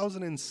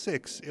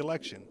 2006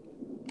 election.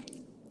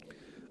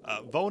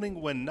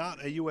 Voting when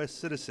not a U.S.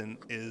 citizen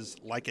is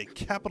like a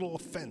capital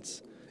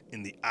offense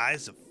in the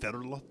eyes of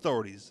federal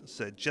authorities,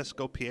 said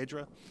Jessica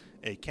Piedra,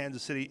 a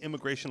Kansas City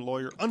immigration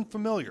lawyer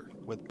unfamiliar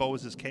with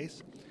Boaz's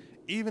case.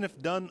 Even if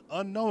done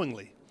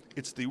unknowingly,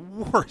 it's the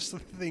worst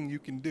thing you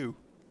can do.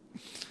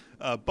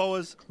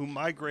 Boaz, who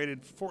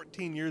migrated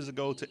 14 years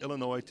ago to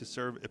Illinois to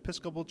serve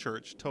Episcopal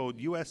Church, told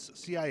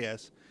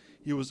USCIS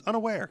he was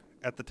unaware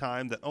at the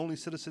time that only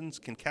citizens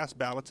can cast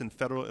ballots in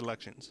federal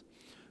elections.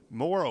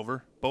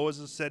 Moreover,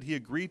 Boaz said he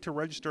agreed to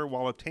register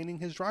while obtaining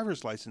his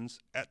driver's license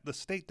at the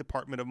State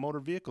Department of Motor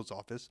Vehicles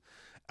office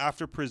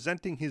after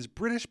presenting his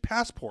British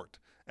passport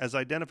as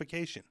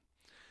identification.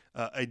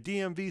 A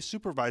DMV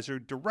supervisor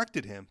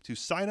directed him to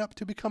sign up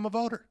to become a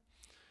voter.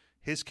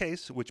 His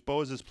case, which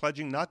Boaz is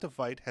pledging not to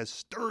fight, has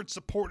stirred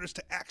supporters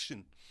to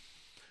action.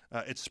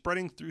 It's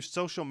spreading through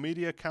social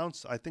media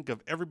accounts, I think,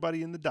 of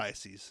everybody in the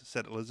diocese,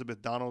 said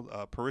Elizabeth Donald,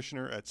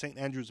 parishioner at St.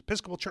 Andrew's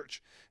Episcopal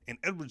Church in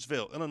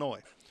Edwardsville,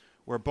 Illinois,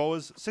 where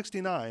Boaz,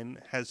 69,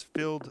 has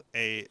filled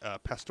a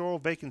pastoral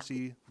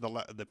vacancy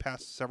the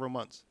past several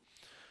months.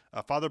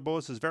 Father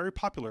Boaz is very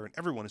popular, and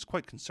everyone is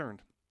quite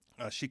concerned.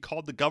 She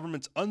called the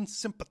government's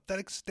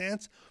unsympathetic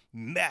stance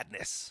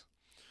madness.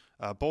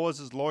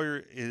 Boaz's lawyer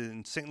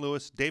in St.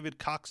 Louis, David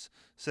Cox,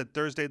 said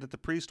Thursday that the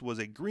priest was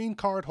a green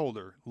card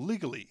holder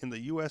legally in the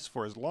U.S.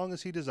 for as long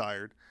as he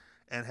desired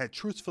and had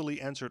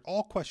truthfully answered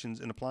all questions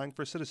in applying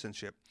for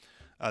citizenship.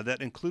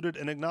 That included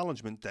an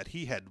acknowledgement that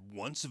he had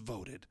once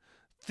voted,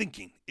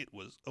 thinking it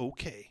was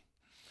okay.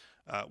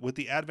 With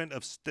the advent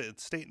of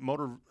state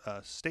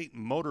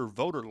motor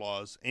voter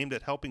laws aimed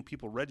at helping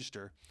people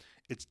register,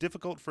 it's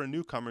difficult for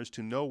newcomers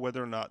to know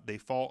whether or not they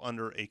fall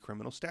under a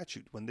criminal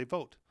statute when they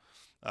vote.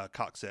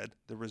 Cox said,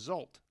 the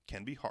result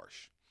can be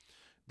harsh.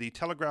 The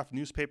Telegraph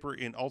newspaper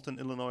in Alton,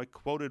 Illinois,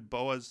 quotes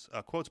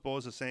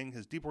Boaz as saying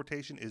his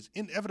deportation is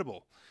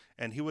inevitable,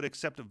 and he would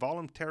accept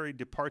voluntary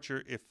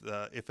departure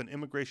if an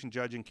immigration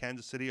judge in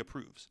Kansas City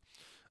approves.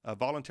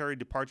 Voluntary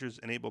departures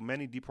enable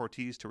many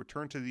deportees to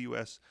return to the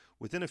U.S.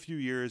 within a few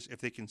years if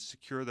they can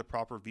secure the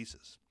proper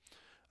visas.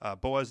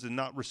 Boaz did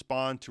not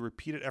respond to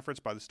repeated efforts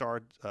by the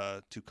Star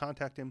to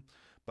contact him,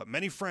 but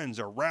many friends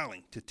are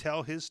rallying to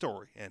tell his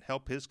story and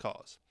help his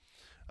cause.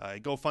 A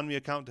GoFundMe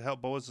account to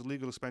help Boaz's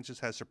legal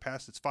expenses has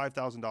surpassed its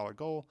 $5,000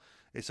 goal.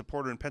 A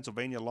supporter in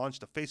Pennsylvania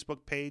launched a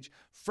Facebook page,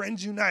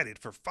 Friends United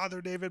for Father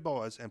David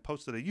Boaz, and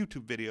posted a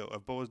YouTube video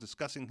of Boaz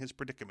discussing his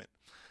predicament.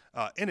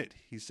 In it,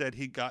 he said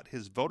he got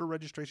his voter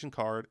registration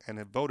card and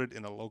had voted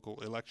in a local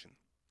election.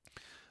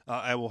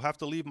 I will have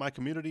to leave my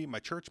community, my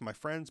church, my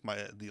friends,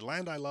 the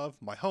land I love,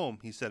 my home,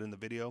 he said in the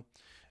video,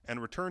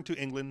 and return to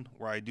England,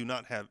 where I do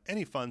not have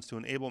any funds to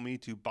enable me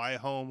to buy a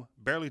home,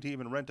 barely to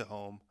even rent a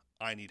home.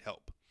 I need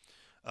help.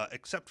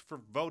 Except for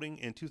voting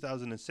in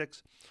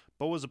 2006,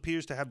 Boaz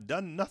appears to have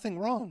done nothing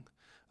wrong.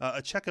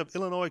 A check of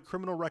Illinois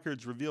criminal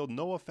records revealed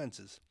no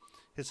offenses.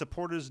 His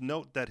supporters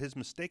note that his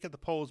mistake at the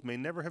polls may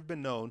never have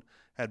been known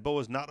had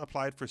Boaz not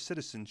applied for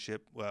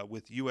citizenship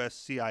with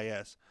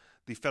USCIS,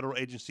 the federal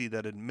agency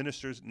that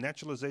administers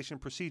naturalization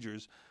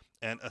procedures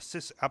and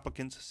assists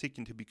applicants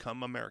seeking to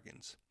become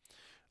Americans.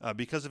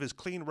 Because of his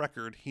clean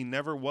record, he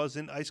never was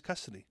in ICE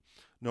custody,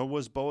 nor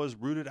was Boaz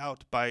rooted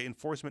out by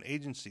enforcement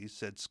agencies,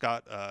 said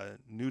Scott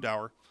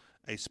Newdower,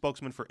 a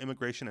spokesman for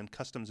Immigration and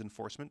Customs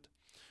Enforcement.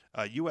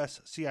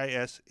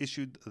 USCIS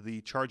issued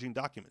the charging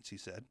documents, he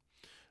said.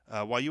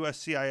 While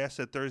USCIS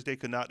said Thursday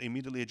could not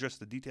immediately address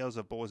the details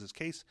of Boaz's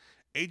case,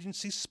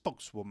 agency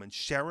spokeswoman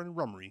Sharon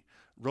Rumry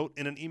wrote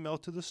in an email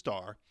to the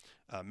Star,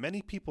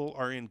 many people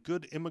are in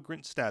good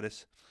immigrant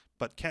status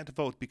but can't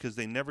vote because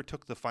they never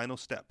took the final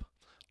step.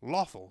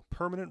 Lawful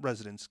permanent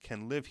residents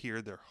can live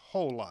here their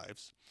whole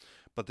lives,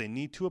 but they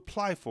need to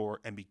apply for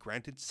and be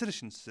granted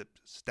citizenship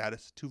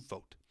status to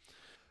vote.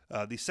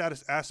 The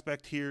saddest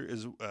aspect here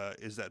is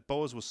that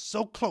Boaz was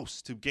so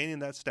close to gaining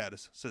that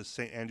status, says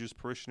St. Andrew's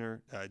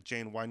parishioner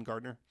Jane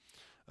Weingartner.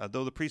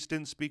 Though the priest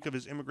didn't speak of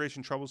his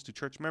immigration troubles to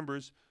church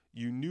members,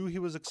 you knew he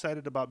was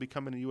excited about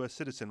becoming a U.S.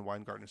 citizen,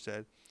 Weingartner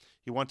said.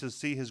 He wanted to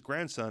see his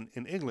grandson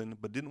in England,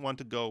 but didn't want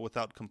to go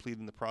without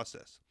completing the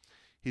process.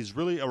 He's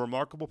really a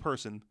remarkable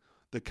person,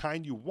 the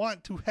kind you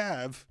want to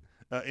have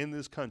in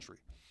this country.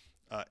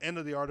 End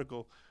of the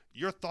article.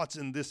 Your thoughts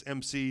in this,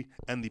 MC,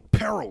 and the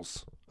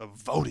perils of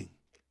voting.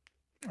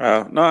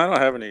 No, I don't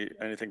have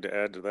anything to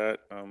add to that.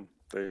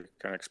 They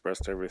kind of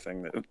expressed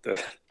everything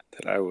that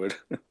I would.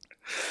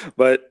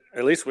 But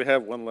at least we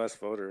have one less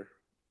voter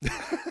in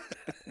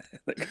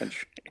the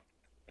country.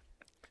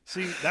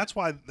 See, that's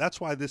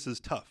why this is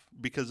tough,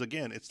 because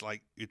again, it's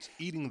like it's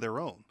eating their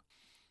own,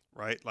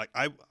 right? Like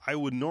I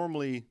would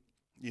normally,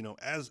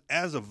 as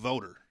a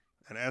voter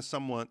and as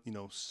someone,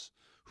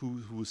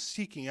 who was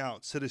seeking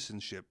out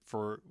citizenship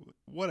for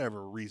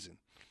whatever reason,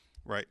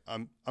 right?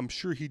 I'm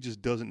sure he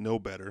just doesn't know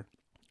better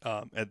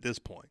at this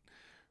point,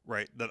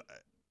 right? That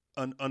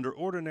under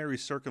ordinary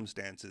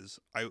circumstances,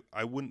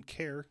 I wouldn't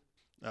care.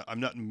 I'm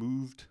not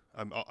moved.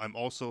 I'm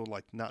also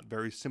like not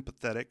very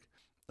sympathetic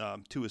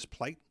to his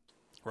plight,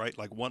 right?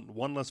 Like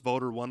one less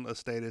voter, one less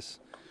status,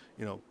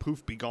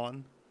 poof, be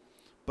gone.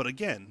 But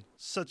again,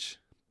 such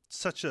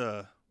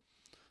a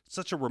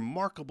such a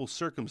remarkable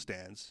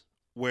circumstance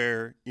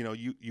where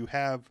you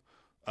have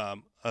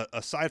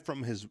aside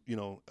from his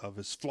of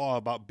his flaw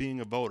about being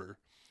a voter,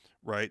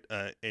 right?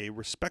 A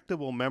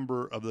respectable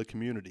member of the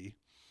community,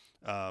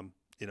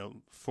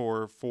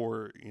 for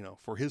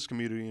his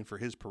community and for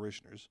his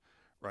parishioners,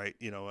 right?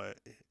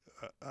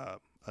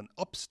 An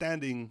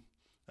upstanding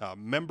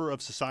member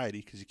of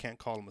society, because you can't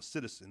call him a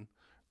citizen,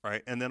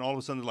 right? And then all of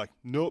a sudden, they're like,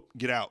 nope,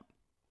 get out,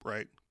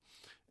 right?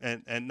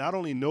 And not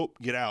only nope,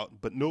 get out,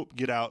 but nope,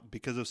 get out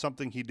because of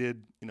something he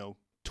did,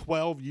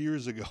 12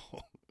 years ago.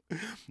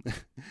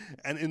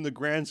 And in the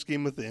grand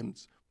scheme of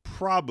things,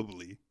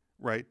 probably,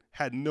 right,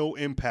 had no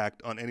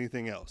impact on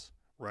anything else,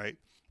 right?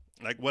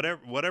 Like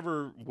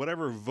whatever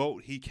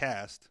vote he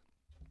cast,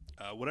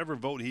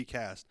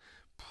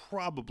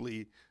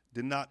 probably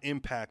did not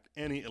impact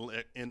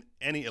in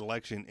any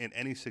election in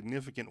any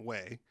significant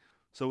way.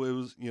 So it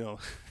was,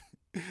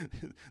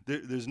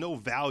 there's no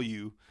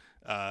value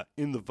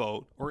in the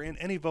vote or in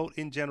any vote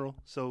in general.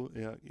 So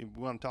if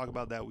we want to talk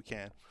about that, we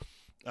can.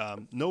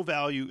 No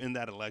value in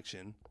that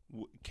election.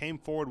 Came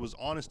forward, was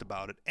honest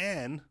about it,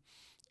 and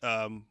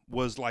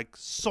was like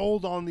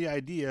sold on the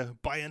idea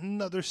by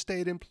another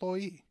state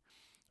employee,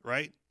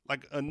 right?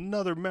 Like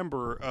another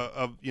member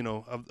of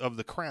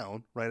the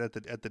crown, right, at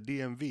the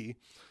DMV,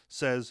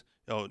 says,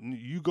 "Oh,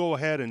 you go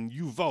ahead and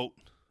you vote.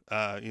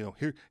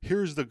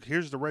 Here's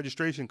the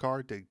registration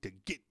card to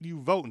get you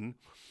voting."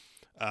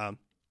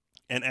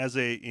 And as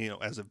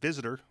a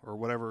visitor or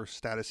whatever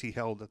status he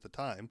held at the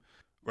time,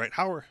 right?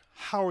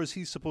 How is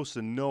he supposed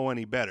to know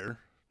any better?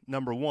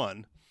 Number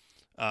one,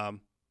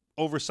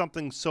 over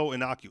something so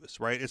innocuous,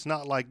 right? It's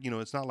not like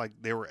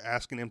they were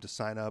asking him to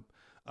sign up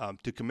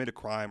to commit a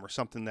crime or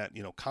something that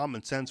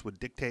common sense would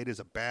dictate is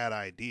a bad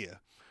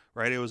idea,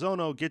 right? It was, oh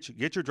no, get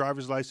your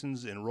driver's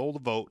license, enroll the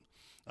vote,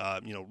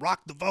 rock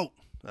the vote,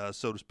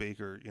 so to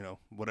speak, or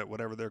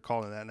whatever they're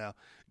calling that now.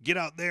 Get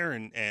out there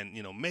and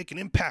make an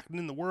impact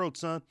in the world,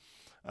 son.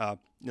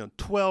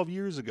 12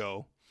 years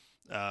ago,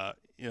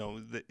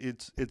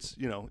 it's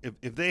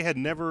if they had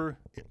never,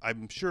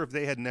 I'm sure if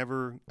they had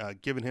never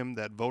given him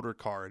that voter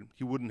card,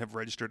 he wouldn't have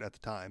registered at the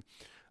time.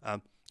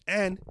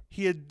 And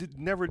he had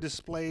never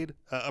displayed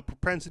a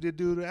propensity to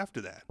do it after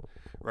that,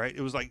 right?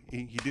 It was like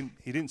he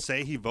didn't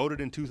say he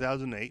voted in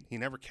 2008. He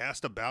never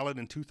cast a ballot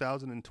in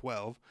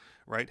 2012,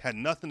 right? Had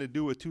nothing to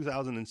do with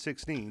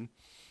 2016,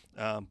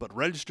 but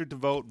registered to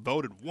vote,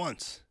 voted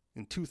once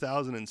in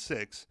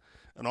 2006,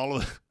 and all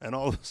of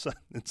a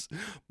sudden it's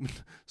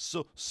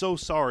so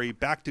sorry,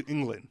 back to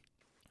England,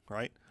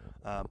 right?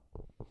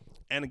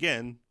 And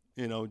again,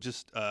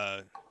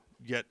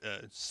 Yet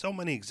so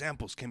many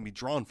examples can be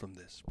drawn from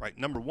this, right?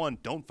 Number one,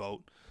 don't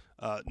vote.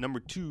 Number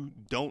two,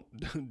 don't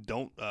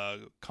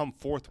come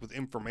forth with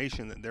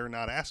information that they're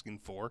not asking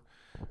for,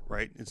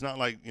 right? It's not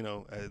like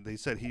they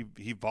said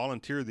he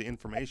volunteered the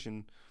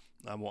information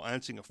while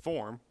answering a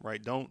form,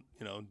 right? Don't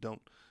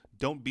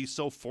be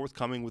so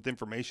forthcoming with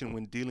information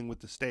when dealing with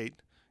the state.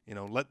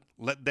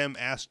 Let them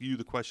ask you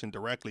the question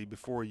directly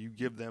before you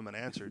give them an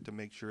answer to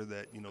make sure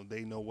that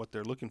they know what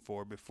they're looking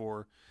for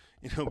before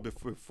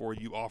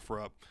you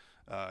offer up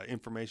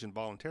information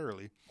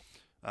voluntarily.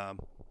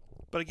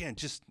 But again,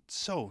 just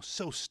so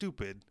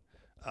stupid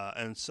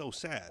and so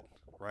sad,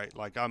 right?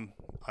 Like I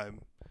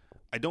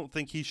don't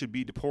think he should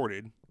be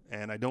deported,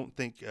 and I don't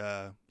think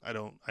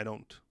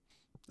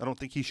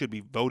think he should be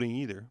voting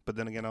either. But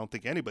then again, I don't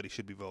think anybody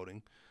should be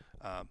voting.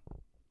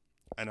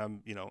 And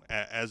I'm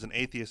as an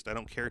atheist, I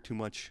don't care too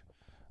much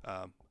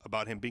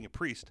about him being a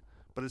priest.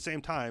 But at the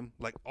same time,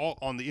 like all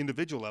on the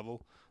individual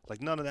level,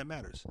 like none of that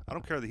matters. I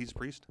don't care that he's a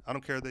priest. I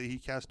don't care that he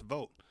cast a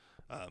vote.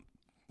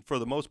 For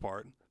the most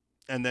part,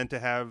 and then to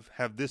have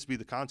this be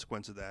the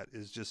consequence of that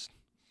is just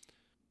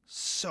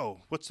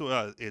so. What's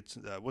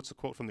the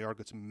quote from the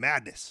article? It's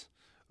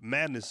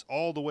madness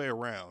all the way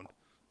around.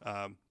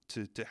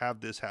 To have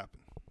this happen.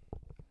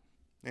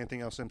 Anything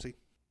else, MC?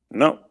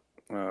 No.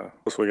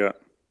 What's we got?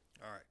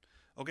 All right.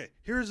 Okay.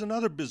 Here's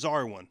another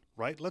bizarre one.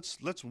 Right.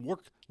 Let's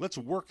work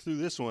through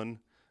this one,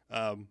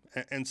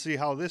 and see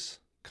how this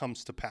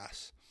comes to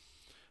pass.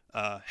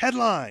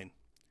 Headline.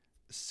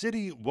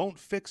 City won't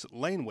fix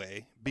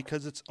laneway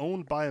because it's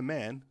owned by a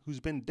man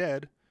who's been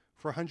dead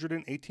for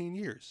 118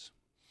 years.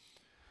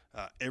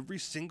 Every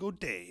single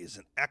day is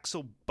an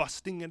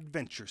axle-busting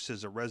adventure,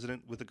 says a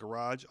resident with a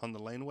garage on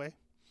the laneway.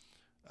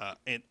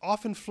 An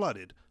often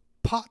flooded,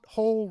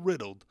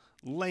 pothole-riddled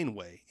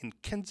laneway in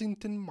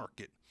Kensington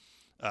Market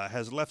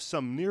has left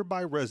some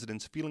nearby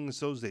residents feeling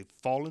as though they've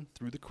fallen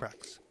through the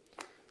cracks.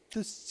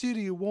 The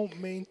city won't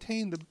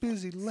maintain the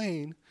busy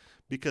lane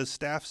because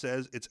staff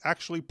says it's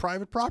actually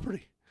private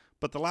property.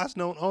 But the last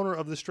known owner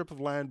of the strip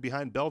of land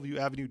behind Bellevue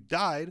Avenue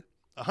died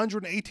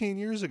 118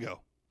 years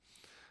ago.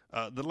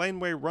 The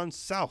laneway runs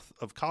south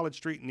of College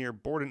Street near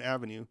Borden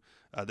Avenue.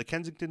 The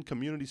Kensington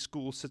Community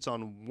School sits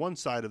on one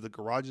side of the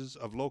garages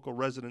of local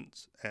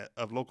residents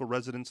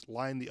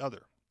line the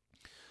other.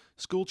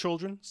 School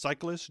children,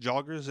 cyclists,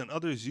 joggers, and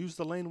others use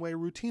the laneway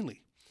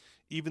routinely,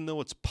 even though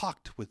it's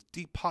pocked with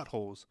deep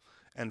potholes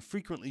and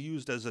frequently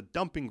used as a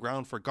dumping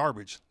ground for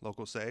garbage,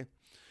 locals say.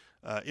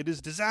 It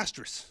is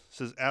disastrous,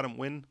 says Adam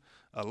Wynn,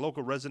 a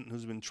local resident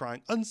who's been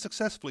trying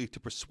unsuccessfully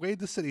to persuade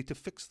the city to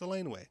fix the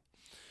laneway.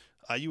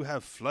 You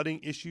have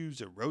flooding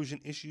issues,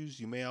 erosion issues.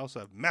 You may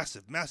also have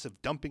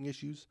massive dumping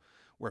issues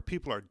where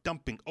people are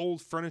dumping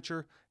old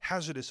furniture,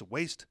 hazardous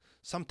waste,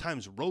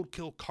 sometimes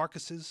roadkill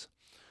carcasses.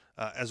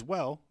 As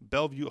well,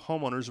 Bellevue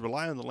homeowners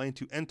rely on the lane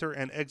to enter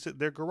and exit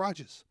their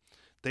garages.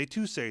 They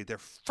too say they're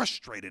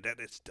frustrated at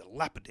its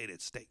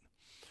dilapidated state.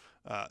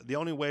 The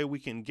only way we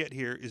can get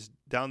here is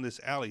down this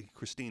alley,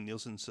 Christine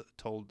Nielsen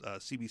told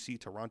CBC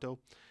Toronto.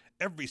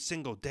 Every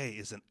single day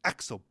is an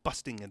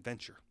axle-busting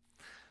adventure.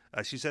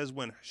 She says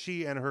when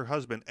she and her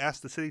husband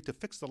asked the city to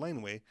fix the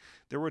laneway,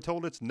 they were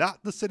told it's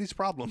not the city's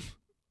problem.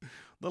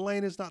 The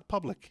lane is not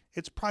public.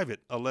 It's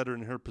private, a letter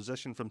in her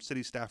possession from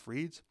city staff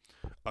reads.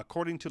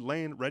 According to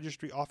Lane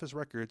Registry Office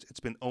records, it's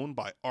been owned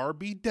by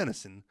R.B.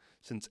 Dennison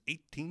since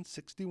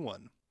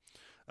 1861.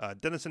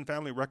 Dennison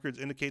family records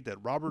indicate that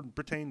Robert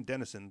Brittain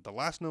Dennison, the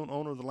last known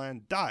owner of the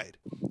land, died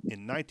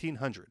in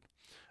 1900.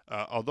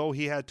 Although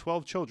he had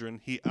 12 children,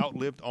 he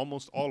outlived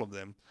almost all of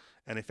them,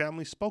 and a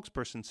family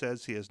spokesperson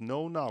says he has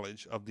no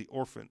knowledge of the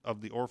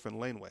orphan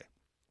laneway.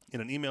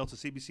 In an email to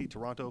CBC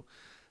Toronto,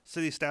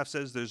 city staff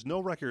says there's no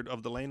record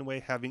of the laneway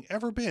having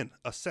ever been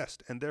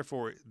assessed, and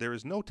therefore there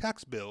is no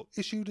tax bill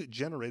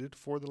generated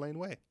for the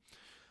laneway.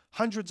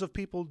 Hundreds of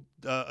people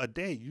a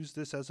day use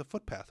this as a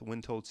footpath,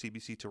 Wynn told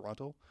CBC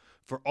Toronto.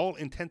 For all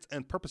intents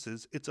and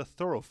purposes, it's a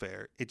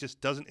thoroughfare. It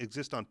just doesn't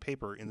exist on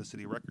paper in the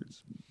city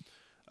records.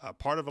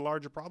 Part of a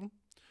larger problem?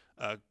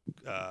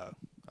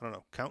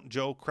 Count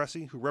Joe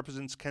Cressy, who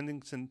represents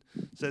Kensington,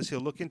 says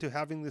he'll look into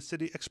having the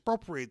city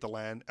expropriate the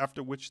land,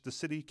 after which the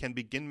city can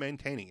begin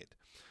maintaining it.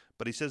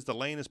 But he says the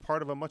lane is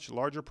part of a much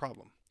larger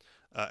problem.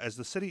 As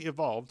the city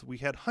evolved, we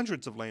had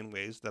hundreds of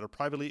laneways that are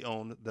privately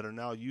owned that are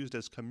now used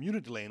as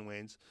community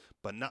laneways,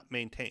 but not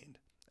maintained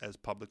as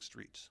public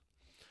streets.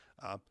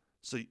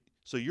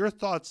 So your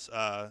thoughts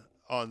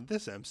on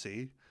this,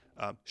 MC?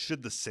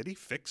 Should the city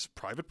fix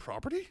private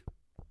property?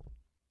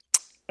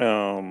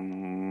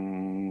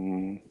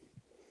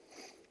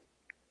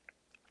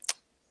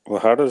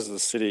 Well, how does the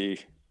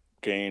city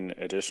gain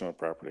additional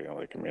property?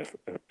 Like, I mean,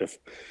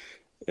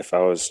 if I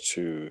was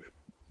to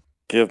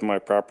give my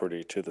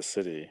property to the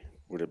city,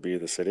 would it be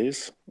the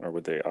city's, or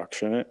would they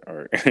auction it,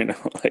 or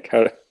like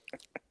how?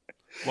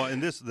 Well, in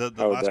this the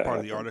last part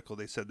of the article,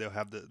 they said they'll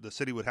have the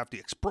city would have to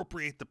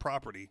expropriate the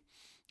property,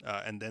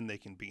 and then they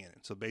can begin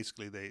it. So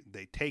basically,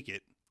 they take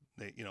it,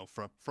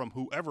 from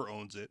whoever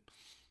owns it.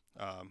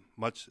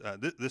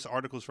 This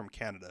article is from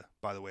Canada,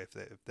 by the way,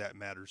 if that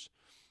matters.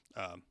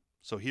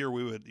 So here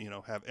we would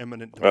have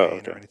eminent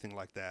domain or anything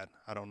like that.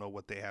 I don't know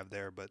what they have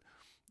there, but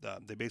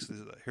they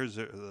basically, here's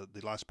the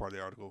last part of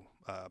the article.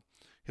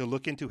 He'll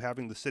look into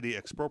having the city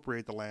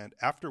expropriate the land,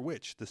 after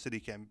which the city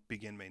can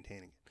begin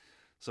maintaining it.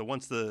 So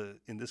once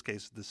in this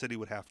case, the city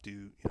would have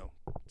to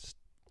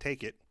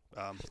take it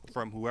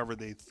from whoever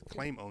they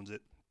claim owns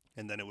it,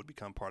 and then it would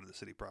become part of the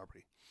city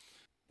property.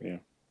 Yeah,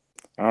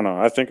 I don't know.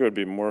 I think it would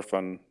be more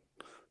fun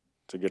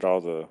to get all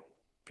the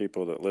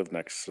people that live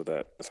next to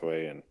that this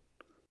way and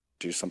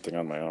do something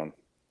on my own.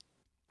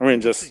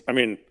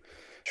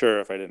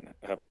 Sure, if I didn't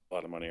have a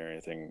lot of money or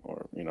anything,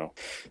 or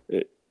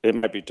it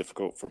might be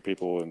difficult for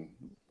people in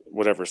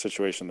whatever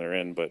situation they're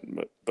in, but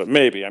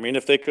maybe, I mean,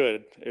 if they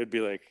could, it would be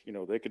like,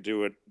 they could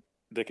do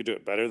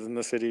it better than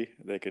the city.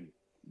 They could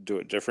do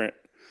it different.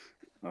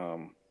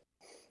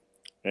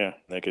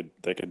 They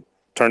could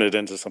turn it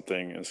into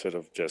something instead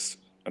of just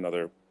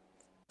another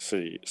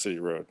city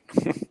road.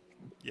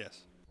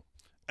 Yes,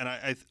 and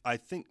I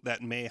think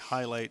that may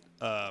highlight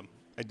a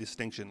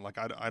distinction. Like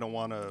I don't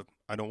want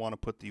to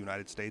put the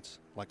United States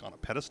like on a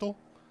pedestal,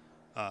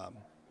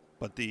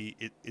 but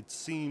it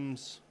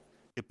seems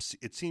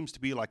to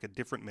be like a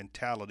different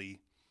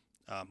mentality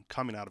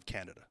coming out of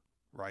Canada,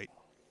 right?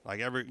 Like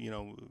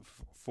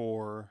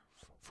for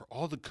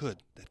all the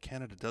good that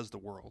Canada does the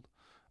world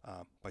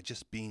by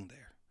just being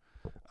there.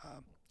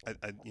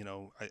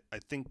 I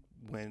think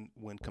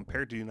when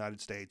compared to the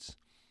United States,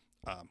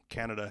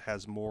 Canada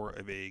has more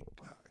of a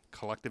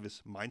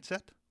collectivist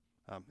mindset.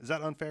 Is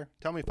that unfair?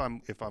 Tell me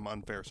if I'm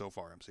unfair so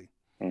far, MC.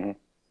 Mm-hmm.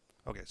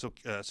 Okay,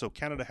 so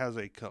Canada has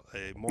a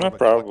more Not of a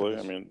probably.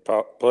 I mean,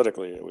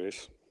 politically at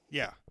least.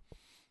 Yeah.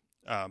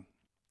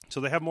 So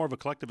they have more of a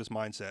collectivist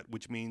mindset,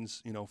 which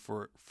means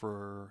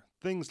for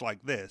things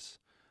like this,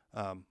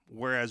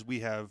 whereas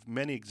we have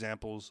many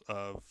examples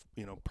of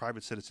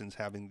private citizens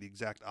having the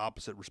exact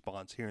opposite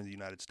response here in the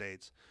United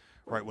States,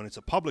 right? When it's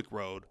a public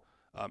road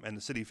and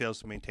the city fails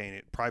to maintain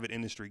it, private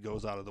industry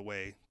goes out of the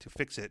way to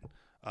fix it,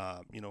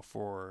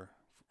 for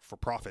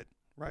profit,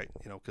 right?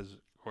 Because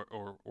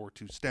or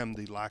to stem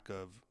the lack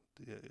of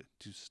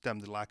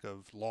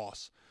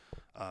loss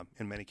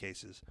in many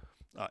cases.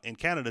 In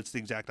Canada, it's the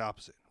exact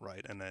opposite,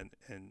 right? And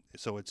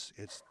so it's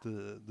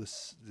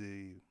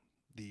the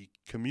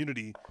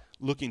community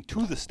looking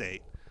to the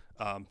state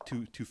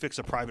to fix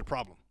a private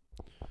problem.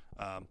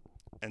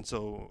 And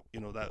so,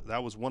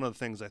 that was one of the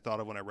things I thought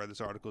of when I read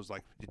this article. Is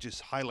like it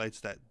just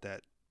highlights that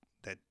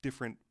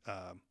different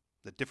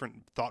the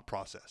different thought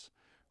process,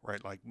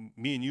 right? Like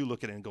me and you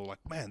look at it and go like,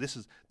 man, this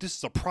is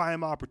a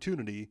prime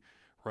opportunity,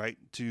 right?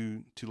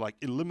 To like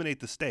eliminate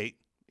the state,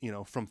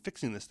 from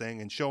fixing this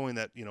thing and showing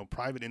that,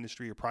 private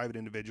industry or private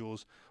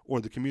individuals or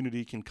the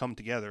community can come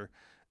together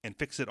and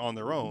fix it on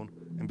their own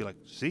and be like,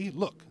 see,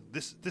 look,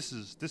 this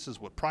is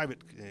what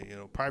private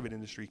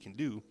industry can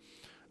do.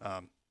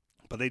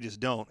 But they just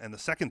don't. And the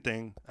second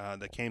thing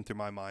that came through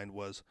my mind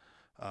was,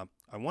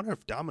 I wonder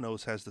if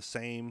Domino's has the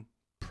same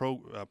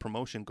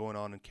promotion going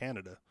on in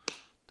Canada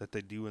that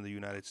they do in the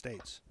United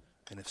States.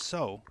 And if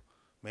so,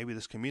 maybe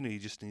this community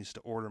just needs to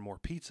order more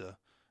pizza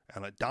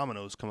and let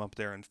Domino's come up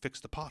there and fix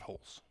the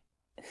potholes.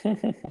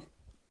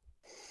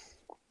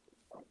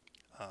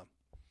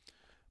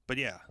 But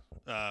yeah,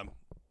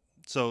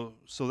 so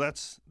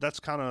that's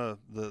kind of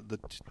the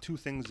two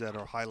things that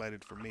are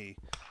highlighted for me.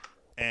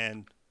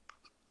 And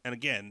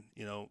again,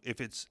 if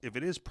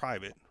it is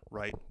private,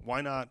 right? Why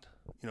not?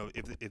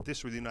 If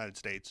this were the United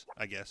States,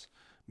 I guess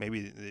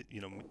maybe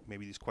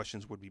these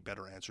questions would be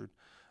better answered.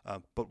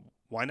 But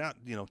why not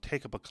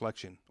take up a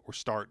collection or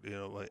start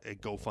a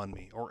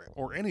GoFundMe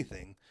or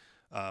anything?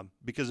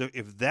 Because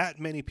if that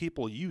many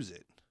people use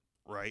it,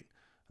 right?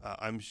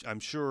 I'm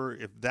sure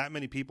if that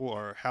many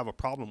people have a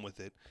problem with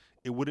it,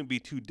 it wouldn't be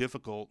too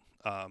difficult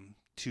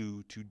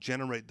to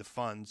generate the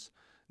funds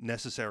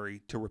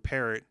necessary to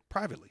repair it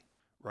privately,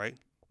 right?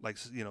 Like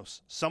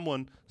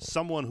someone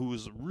who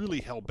is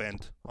really hell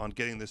bent on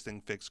getting this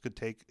thing fixed could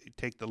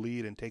take the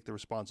lead and take the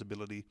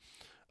responsibility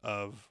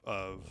of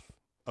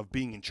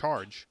being in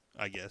charge,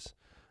 I guess,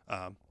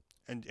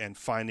 and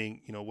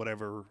finding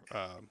whatever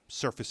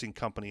surfacing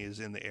company is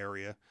in the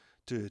area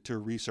to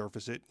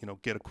resurface it.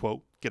 Get a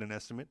quote, get an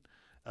estimate,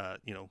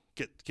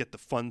 get the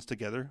funds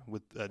together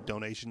with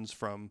donations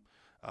from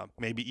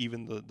maybe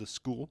even the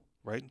school,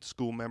 right?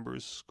 School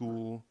members,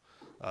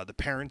 the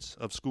parents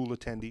of school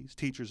attendees,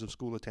 teachers of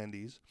school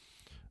attendees.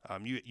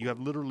 You have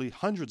literally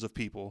hundreds of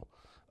people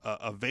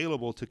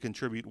available to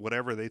contribute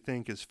whatever they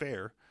think is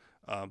fair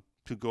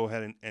to go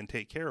ahead and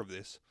take care of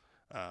this.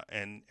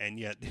 And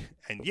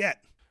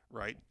yet,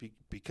 right,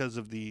 because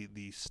of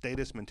the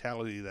status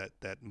mentality,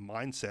 that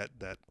mindset,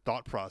 that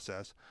thought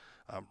process,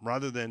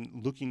 rather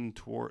than looking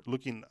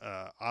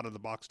out of the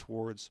box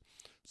towards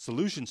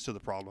solutions to the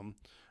problem,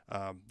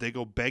 they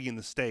go begging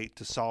the state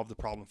to solve the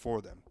problem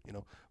for them.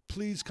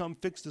 Please come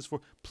fix this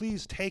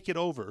please take it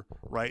over,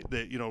 right?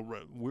 That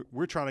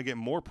we're trying to get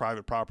more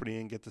private property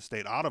and get the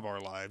state out of our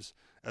lives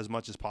as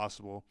much as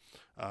possible.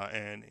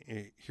 And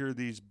here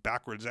these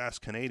backwards ass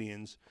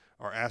Canadians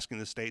are asking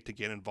the state to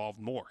get involved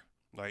more,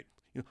 right?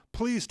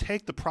 Please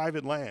take the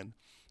private land,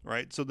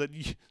 right? So that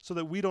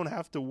we don't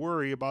have to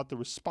worry about the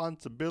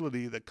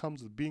responsibility that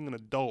comes with being an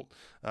adult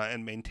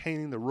and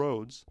maintaining the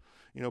roads.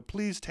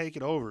 Please take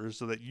it over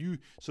so that you,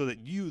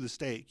 the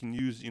state, can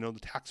use, the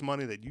tax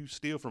money that you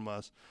steal from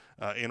us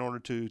in order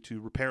to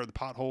repair the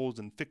potholes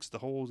and fix the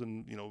holes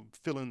and,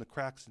 fill in the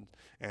cracks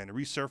and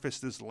resurface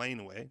this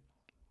laneway.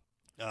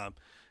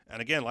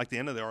 And again, like the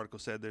end of the article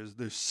said,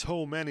 there's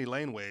so many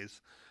laneways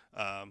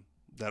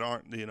that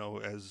aren't,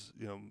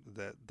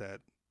 that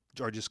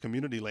are just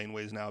community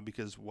laneways now,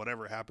 because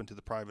whatever happened to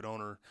the private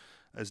owner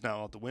is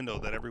now out the window,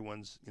 that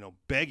everyone's,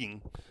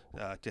 begging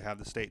to have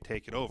the state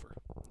take it over.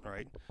 All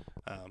right.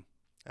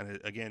 And it,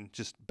 again,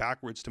 just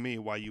backwards to me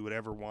why you would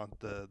ever want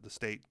the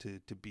state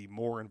to be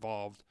more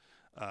involved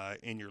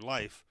in your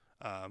life.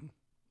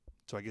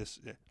 So I guess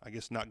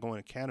not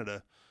going to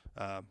Canada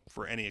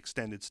for any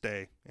extended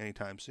stay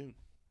anytime soon.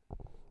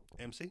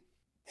 MC?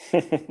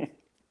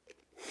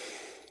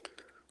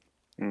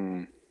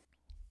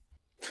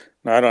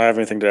 No, I don't have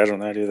anything to add on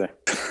that either. All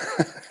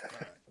right.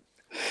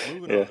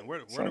 Moving on. Where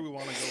do we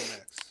want to go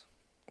next?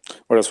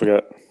 What else we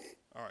got?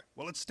 All right.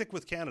 Well, let's stick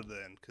with Canada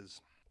then, because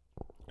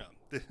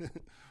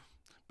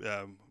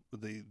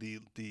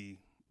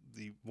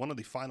the one of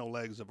the final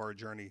legs of our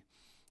journey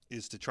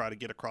is to try to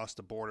get across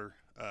the border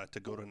to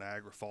go to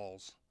Niagara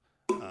Falls.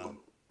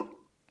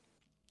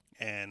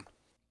 And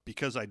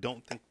because I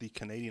don't think the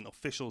Canadian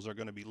officials are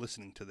going to be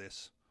listening to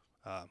this,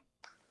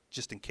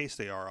 just in case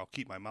they are, I'll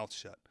keep my mouth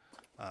shut.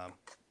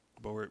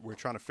 But we're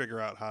trying to figure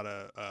out how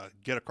to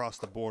get across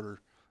the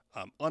border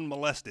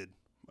unmolested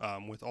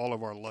with all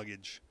of our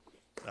luggage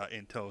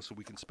in tow, so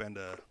we can spend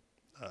a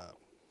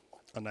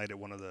night at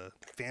one of the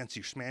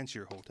fancier,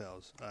 schmancier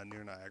hotels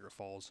near Niagara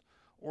Falls,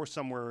 or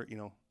somewhere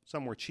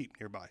cheap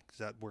nearby, because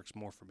that works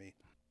more for me.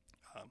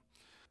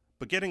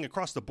 But getting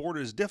across the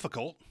border is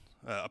difficult,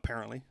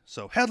 apparently.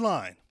 So,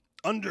 headline: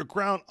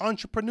 Underground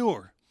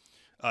entrepreneur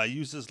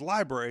uses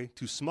library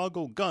to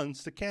smuggle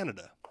guns to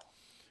Canada.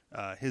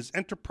 His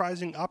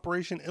enterprising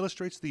operation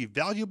illustrates the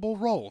valuable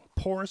role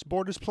porous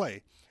borders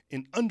play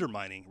in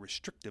undermining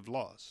restrictive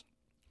laws.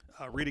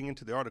 Reading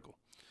into the article.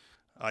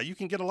 You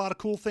can get a lot of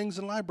cool things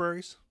in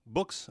libraries.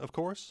 Books, of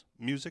course,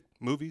 music,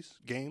 movies,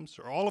 games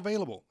are all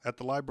available at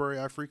the library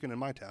I frequent in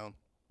my town.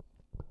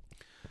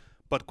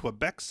 But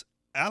Quebec's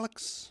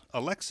Alexis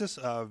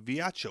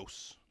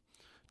Viachos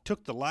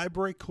took the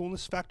library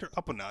coolness factor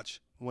up a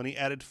notch when he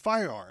added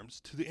firearms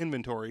to the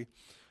inventory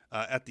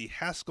at the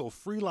Haskell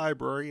Free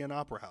Library and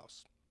Opera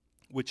House,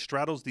 which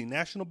straddles the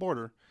national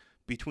border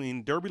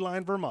between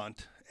Derbyline,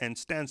 Vermont, and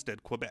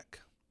Stansted, Quebec.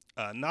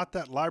 Not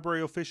that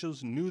library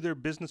officials knew their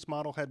business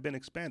model had been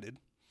expanded.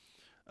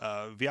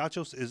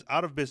 Viachos is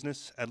out of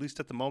business, at least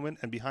at the moment,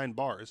 and behind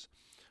bars.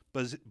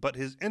 But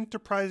his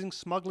enterprising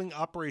smuggling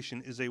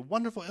operation is a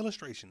wonderful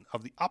illustration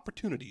of the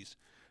opportunities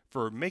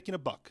for making a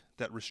buck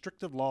that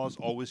restrictive laws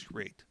always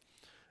create,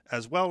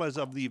 as well as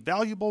of the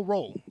valuable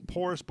role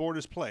porous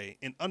borders play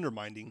in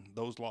undermining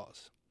those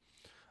laws.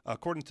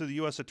 According to the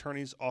U.S.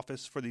 Attorney's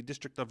Office for the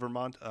District of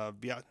Vermont,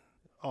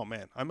 oh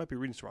man, I might be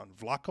reading this wrong.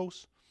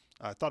 Vlachos?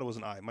 I thought it was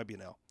an I, it might be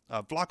an L.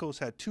 Vlachos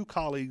had two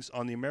colleagues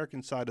on the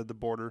American side of the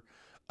border,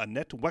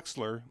 Annette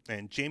Wexler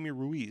and Jamie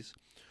Ruiz,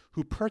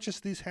 who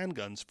purchased these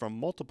handguns from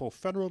multiple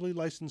federally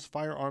licensed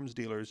firearms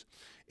dealers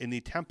in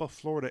the Tampa,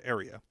 Florida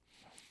area,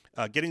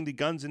 getting the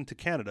guns into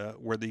Canada,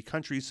 where the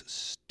country's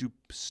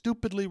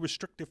stupidly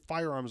restrictive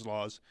firearms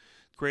laws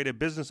create a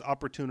business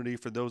opportunity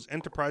for those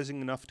enterprising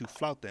enough to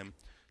flout them,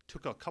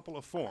 took a couple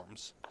of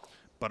forms.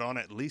 But on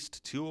at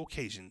least two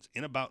occasions,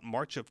 in about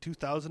March of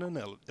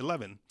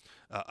 2011,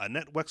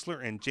 Annette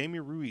Wexler and Jamie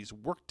Ruiz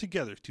worked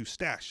together to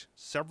stash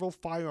several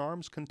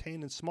firearms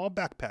contained in small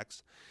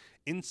backpacks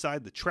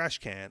inside the trash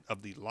can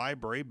of the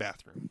library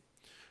bathroom.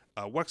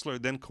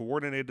 Wexler then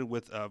coordinated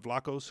with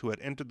Vlachos, who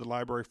had entered the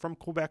library from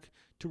Quebec,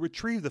 to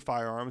retrieve the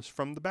firearms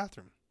from the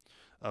bathroom.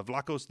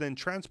 Vlachos then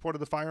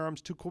transported the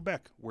firearms to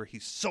Quebec, where he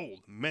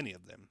sold many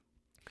of them.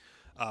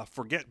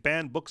 Forget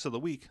banned books of the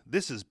week.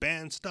 This is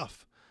banned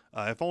stuff.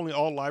 If only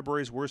all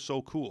libraries were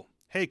so cool.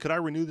 Hey, could I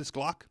renew this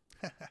Glock?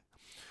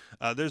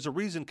 There's a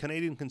reason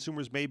Canadian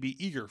consumers may be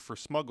eager for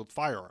smuggled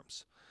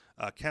firearms.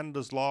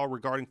 Canada's law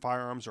regarding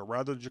firearms are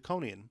rather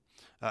draconian,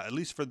 at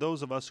least for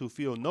those of us who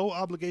feel no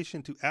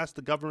obligation to ask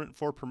the government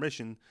for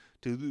permission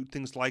to do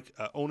things like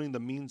owning the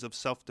means of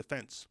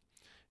self-defense.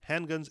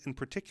 Handguns in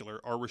particular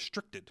are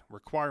restricted,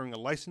 requiring a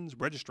license,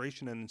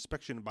 registration, and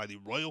inspection by the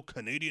Royal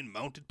Canadian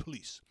Mounted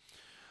Police.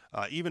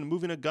 Even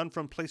moving a gun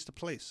from place to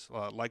place,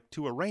 like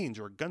to a range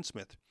or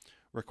gunsmith,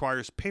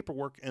 requires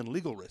paperwork and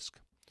legal risk.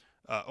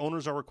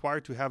 Owners are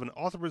required to have an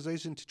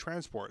authorization to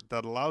transport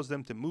that allows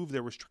them to move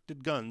their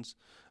restricted guns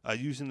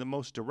using the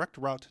most direct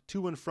route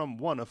to and from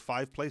one of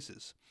 5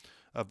 places.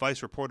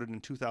 Vice reported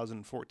in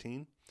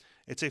 2014.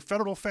 It's a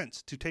federal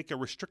offense to take a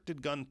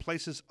restricted gun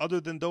places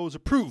other than those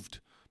approved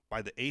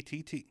by the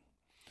ATT.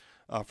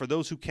 For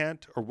those who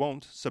can't or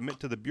won't submit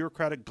to the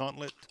bureaucratic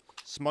gauntlet,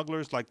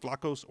 smugglers like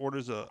Vlachos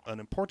orders an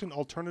important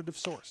alternative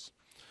source.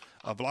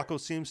 Vlachos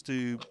seems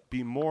to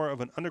be more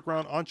of an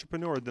underground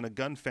entrepreneur than a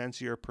gun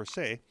fancier per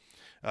se.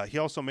 He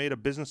also made a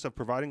business of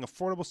providing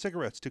affordable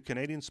cigarettes to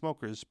Canadian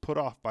smokers put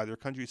off by their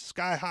country's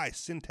sky-high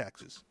sin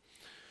taxes.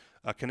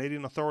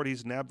 Canadian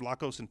authorities nabbed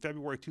Vlachos in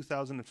February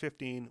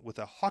 2015 with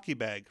a hockey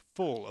bag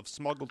full of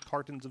smuggled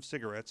cartons of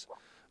cigarettes.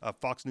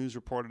 Fox News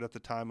reported at the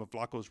time of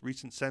Vlachos'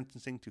 recent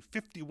sentencing to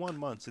 51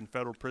 months in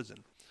federal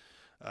prison.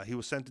 He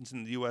was sentenced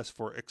in the U.S.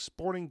 for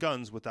exporting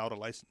guns without a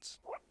license.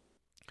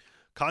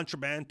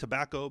 Contraband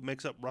tobacco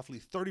makes up roughly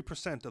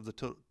 30% of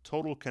the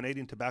total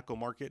Canadian tobacco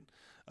market,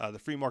 the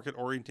free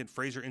market-oriented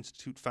Fraser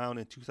Institute found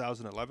in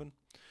 2011.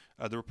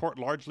 The report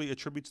largely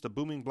attributes the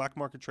booming black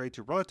market trade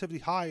to relatively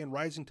high and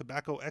rising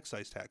tobacco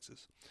excise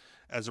taxes.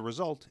 As a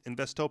result,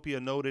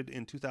 Investopia noted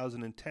in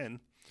 2010,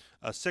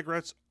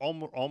 cigarettes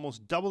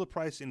almost double the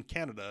price in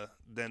Canada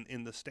than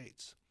in the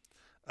States.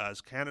 As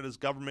Canada's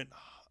government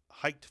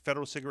hiked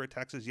federal cigarette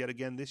taxes yet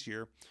again this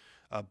year,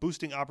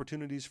 boosting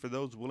opportunities for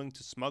those willing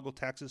to smuggle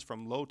taxes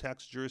from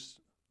low-tax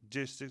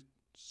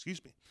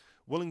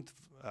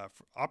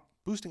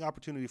boosting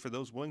opportunity for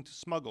those willing to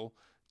smuggle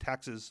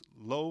taxes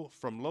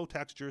from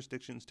low-tax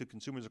jurisdictions to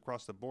consumers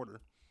across the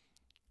border.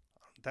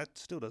 That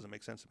still doesn't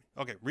make sense to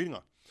me. Okay, reading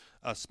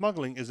on.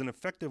 Smuggling is an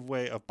effective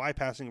way of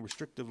bypassing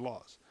restrictive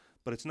laws,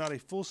 but it's not a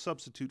full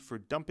substitute for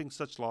dumping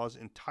such laws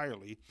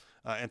entirely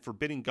and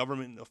forbidding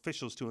government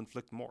officials to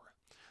inflict more.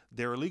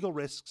 There are legal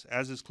risks,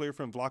 as is clear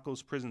from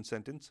Vlachos' prison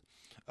sentence.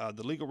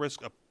 The legal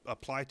risks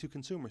apply to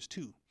consumers,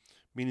 too,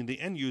 meaning the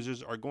end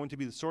users are going to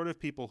be the sort of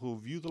people who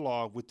view the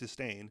law with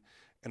disdain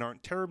and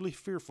aren't terribly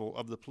fearful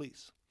of the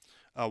police.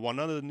 While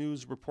none of the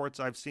news reports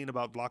I've seen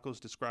about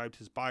Vlachos described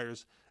his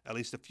buyers, at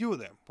least a few of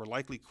them were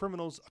likely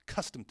criminals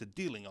accustomed to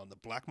dealing on the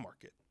black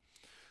market.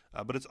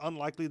 But it's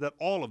unlikely that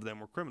all of them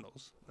were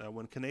criminals.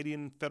 When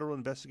Canadian federal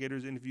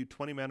investigators interviewed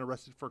 20 men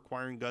arrested for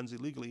acquiring guns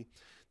illegally,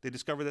 they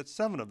discovered that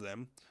 7 of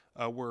them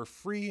were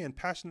free and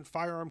passionate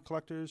firearm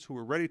collectors who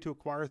were ready to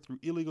acquire through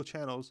illegal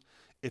channels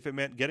if it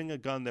meant getting a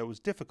gun that was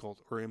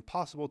difficult or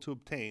impossible to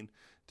obtain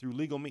through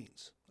legal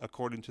means,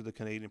 according to the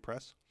Canadian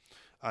press.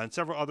 And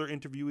several other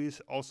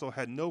interviewees also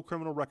had no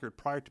criminal record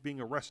prior to being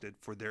arrested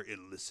for their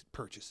illicit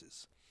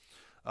purchases.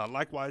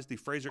 Likewise, the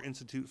Fraser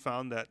Institute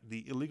found that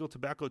the illegal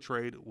tobacco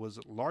trade was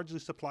largely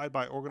supplied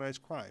by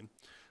organized crime.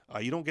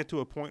 You don't get to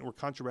a point where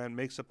contraband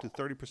makes up to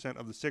 30%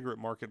 of the cigarette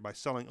market by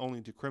selling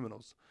only to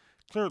criminals.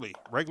 Clearly,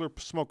 regular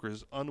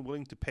smokers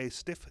unwilling to pay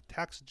stiff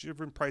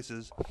tax-driven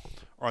prices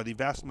are the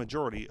vast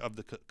majority of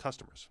the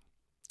customers.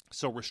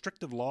 So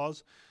restrictive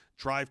laws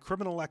drive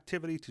criminal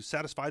activity to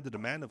satisfy the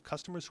demand of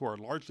customers who are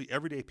largely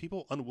everyday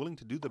people unwilling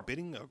to do the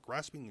bidding of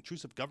grasping,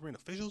 intrusive government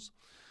officials.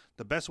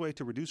 The best way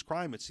to reduce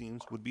crime, it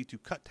seems, would be to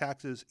cut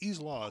taxes, ease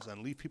laws,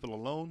 and leave people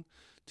alone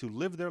to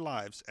live their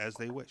lives as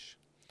they wish.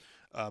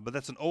 But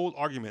that's an old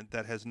argument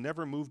that has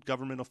never moved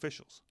government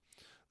officials.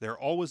 They're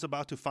always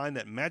about to find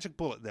that magic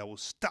bullet that will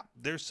stop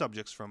their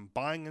subjects from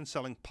buying and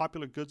selling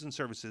popular goods and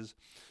services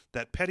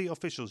that petty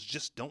officials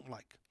just don't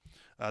like.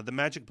 The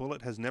magic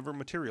bullet has never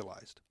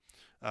materialized.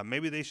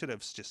 Maybe they should have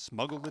just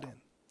smuggled it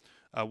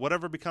in.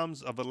 Whatever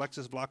becomes of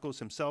Alexis Vlachos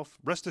himself,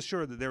 rest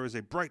assured that there is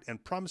a bright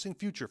and promising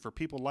future for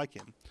people like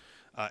him.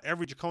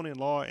 Every draconian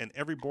law and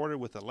every border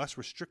with a less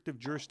restrictive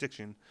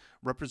jurisdiction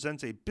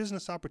represents a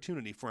business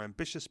opportunity for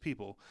ambitious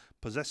people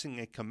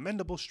possessing a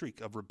commendable streak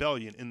of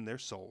rebellion in their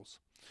souls.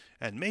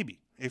 And maybe,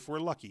 if we're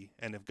lucky,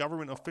 and if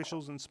government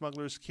officials and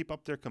smugglers keep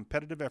up their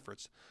competitive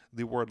efforts,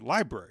 the word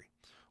library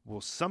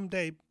will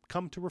someday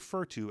come to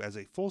refer to as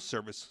a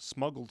full-service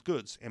smuggled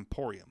goods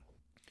emporium.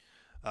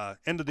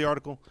 End of the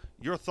article.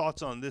 Your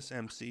thoughts on this,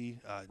 MC,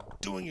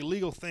 doing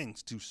illegal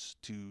things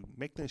to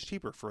make things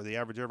cheaper for the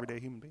average everyday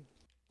human being?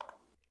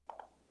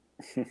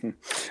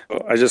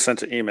 Well, I just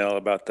sent an email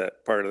about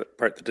that part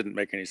that didn't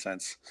make any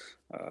sense.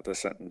 The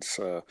sentence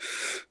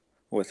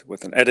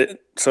with an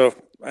edit. So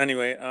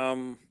anyway,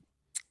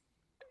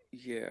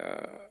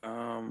 yeah.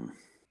 I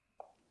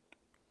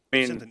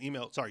mean, you sent an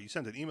email. Sorry, you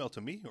sent an email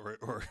to me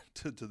or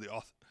to the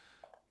author?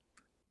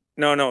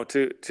 No,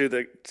 to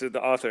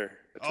the author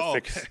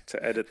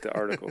to edit the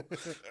article.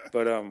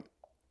 But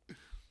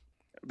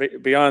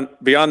beyond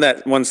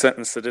that one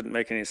sentence that didn't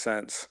make any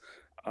sense,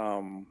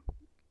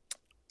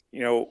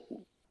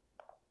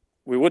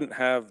 we wouldn't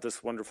have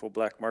this wonderful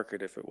black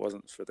market if it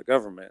wasn't for the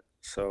government.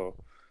 So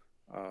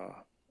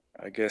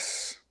I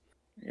guess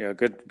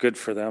good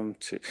for them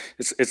to.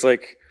 It's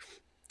like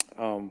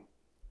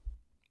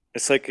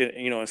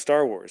in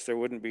Star Wars, there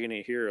wouldn't be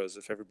any heroes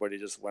if everybody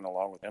just went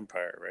along with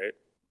Empire, right?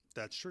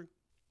 That's true.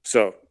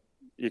 So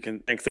you can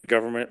thank the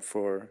government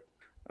for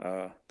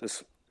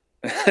this.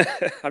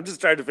 I'm just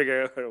trying to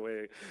figure out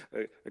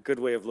a good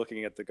way of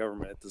looking at the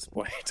government at this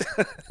point.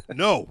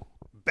 No,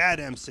 bad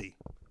MC,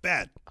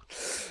 bad.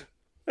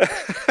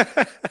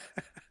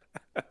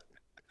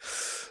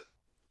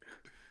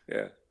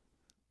 Yeah.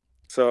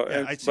 So,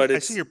 yeah, I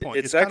see your point.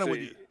 It's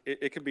actually kind of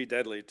it can be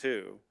deadly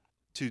too.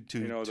 To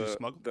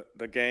smuggle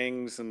the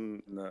gangs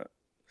and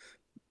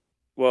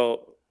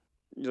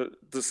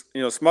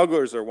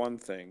smugglers are one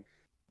thing,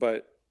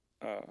 but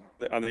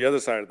on the other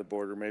side of the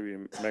border, maybe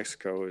in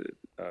Mexico,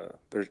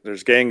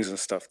 there's gangs and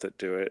stuff that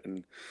do it,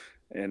 and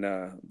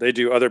they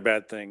do other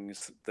bad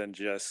things than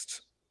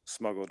just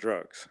smuggle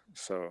drugs.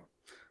 So,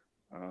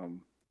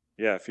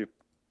 if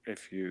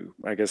you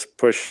I guess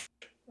push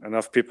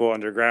enough people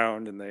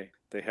underground and they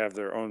have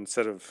their own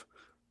set of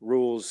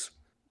rules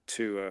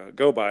to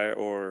go by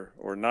or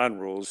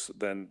non-rules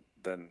than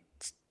the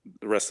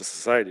rest of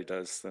society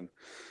does, then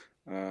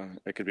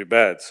it could be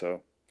bad.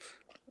 So,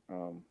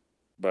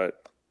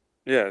 but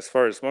yeah, as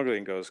far as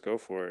smuggling goes, go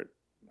for it.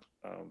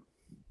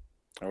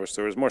 I wish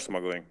there was more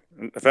smuggling.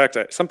 In fact,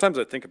 sometimes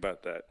I think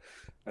about that.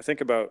 I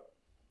think about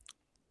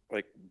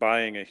like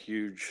buying a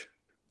huge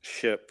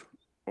ship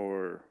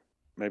or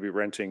maybe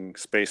renting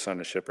space on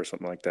a ship or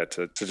something like that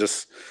to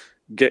just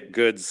get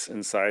goods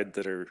inside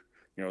that are,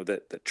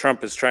 that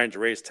Trump is trying to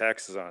raise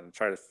taxes on and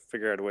try to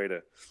figure out a way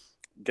to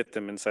get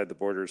them inside the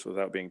borders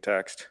without being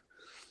taxed.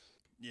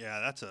 Yeah,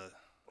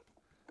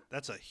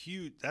 that's a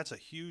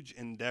huge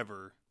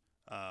endeavor.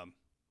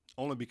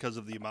 Only because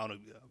of the amount of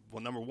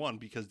number one,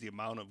 because the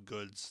amount of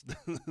goods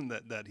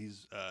that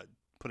he's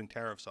putting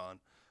tariffs on,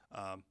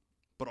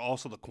 but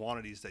also the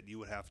quantities that you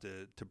would have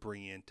to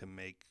bring in to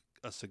make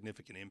a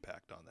significant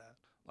impact on that.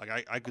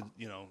 Like I could,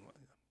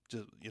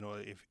 just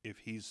if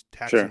he's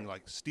taxing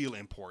like steel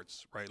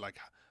imports, right? Like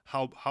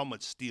how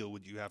much steel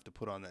would you have to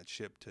put on that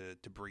ship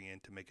to bring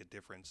in to make a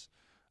difference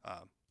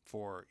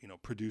for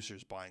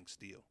producers buying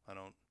steel?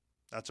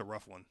 That's a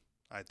rough one,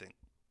 I think.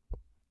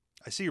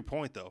 I see your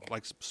point though.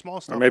 Like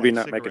small stuff, or maybe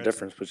like not make a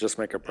difference, but just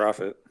make a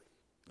profit.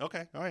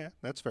 Okay. Oh yeah,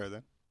 that's fair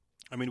then.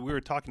 I mean, we were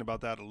talking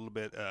about that a little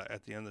bit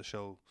at the end of the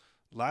show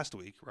last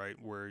week, right?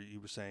 Where you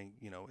were saying,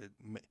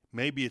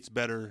 maybe it's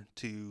better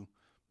to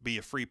be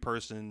a free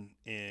person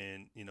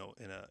in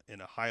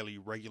a highly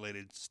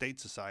regulated state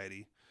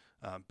society,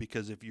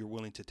 because if you're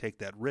willing to take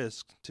that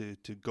risk to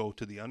go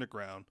to the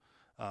underground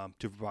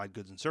to provide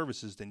goods and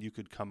services, then you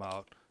could come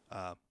out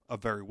a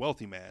very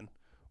wealthy man.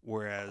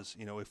 Whereas,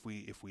 if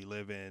we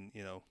live in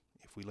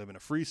a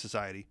free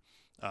society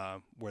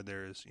where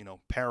there's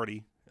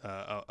parity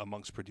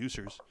amongst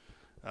producers,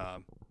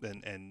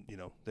 and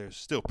there's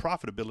still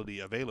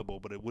profitability available,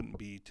 but it wouldn't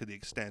be to the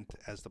extent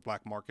as the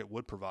black market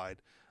would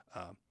provide,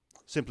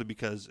 simply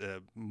because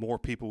more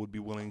people would be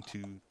willing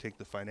to take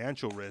the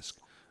financial risk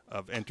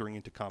of entering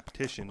into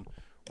competition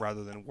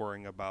rather than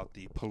worrying about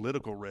the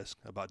political risk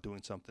about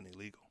doing something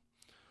illegal.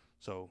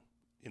 So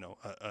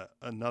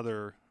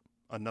another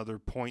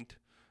point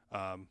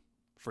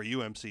for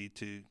UMC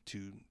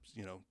to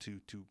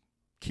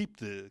keep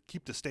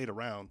the state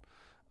around,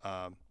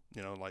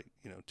 in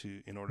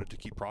order to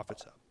keep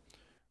profits up,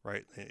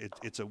 right?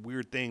 It's a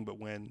weird thing, but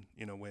when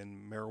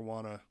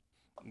marijuana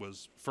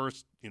was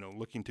first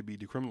looking to be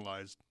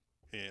decriminalized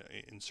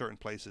in certain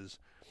places,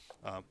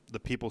 the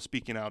people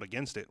speaking out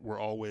against it were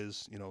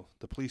always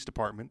the police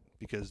department,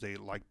 because they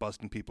like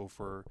busting people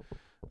for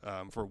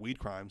weed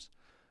crimes.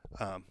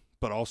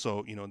 But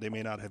also, they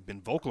may not have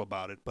been vocal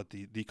about it, but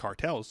the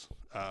cartels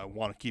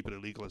want to keep it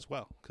illegal as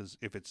well. Because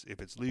if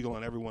it's legal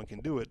and everyone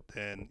can do it,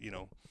 then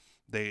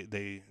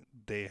they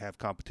have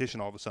competition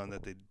all of a sudden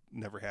that they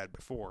never had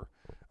before.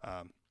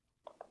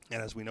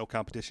 And as we know,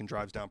 competition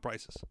drives down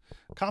prices.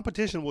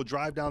 Competition will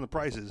drive down the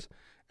prices,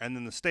 and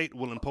then the state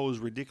will impose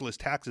ridiculous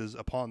taxes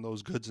upon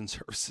those goods and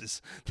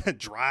services that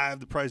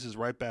drive the prices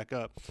right back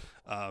up,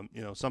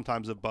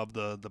 sometimes above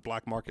the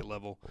black market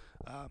level,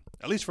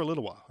 at least for a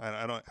little while.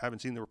 I haven't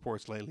seen the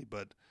reports lately,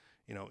 but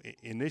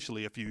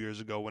initially a few years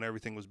ago when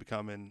everything was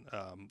becoming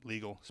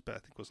legal, I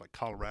think it was like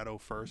Colorado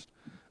first,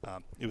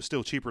 it was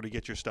still cheaper to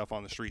get your stuff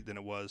on the street than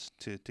it was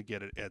to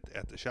get it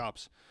at the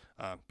shops,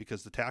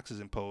 because the taxes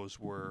imposed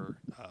were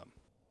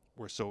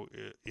so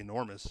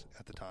enormous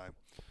at the time.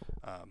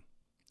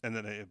 And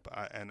then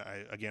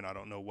I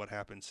don't know what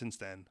happened since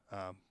then,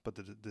 but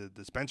the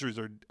dispensaries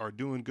are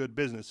doing good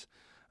business,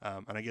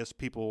 and I guess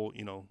people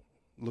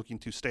looking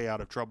to stay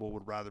out of trouble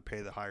would rather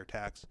pay the higher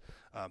tax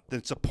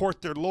than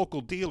support their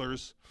local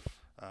dealers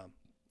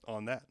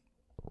on that.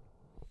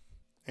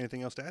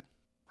 Anything else to add?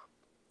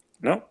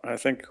 No, I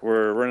think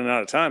we're running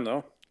out of time,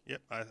 though.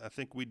 Yep, I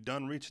think we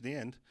done reached the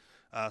end.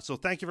 So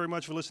thank you very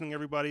much for listening,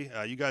 everybody.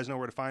 You guys know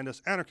where to find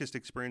us: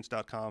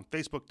 anarchistexperience.com,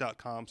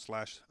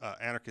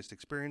 facebook.com/anarchist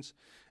experience.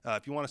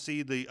 If you want to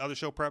see the other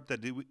show prep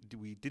that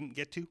we didn't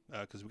get to,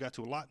 because we got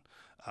to a lot,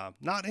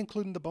 not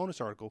including the bonus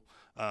article,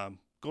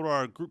 go to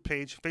our group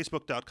page,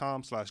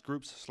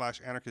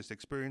 facebook.com/groups/anarchist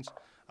experience.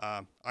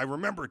 I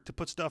remembered to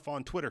put stuff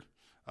on Twitter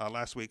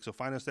last week, so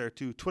find us there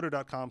too,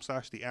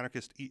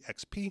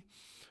 twitter.com/theanarchistexp.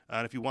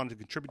 And if you wanted to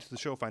contribute to the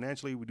show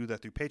financially, we do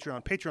that through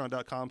Patreon,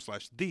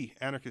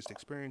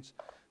 patreon.com/theanarchistexperience.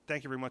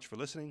 Thank you very much for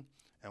listening,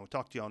 and we'll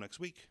talk to you all next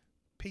week.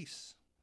 Peace.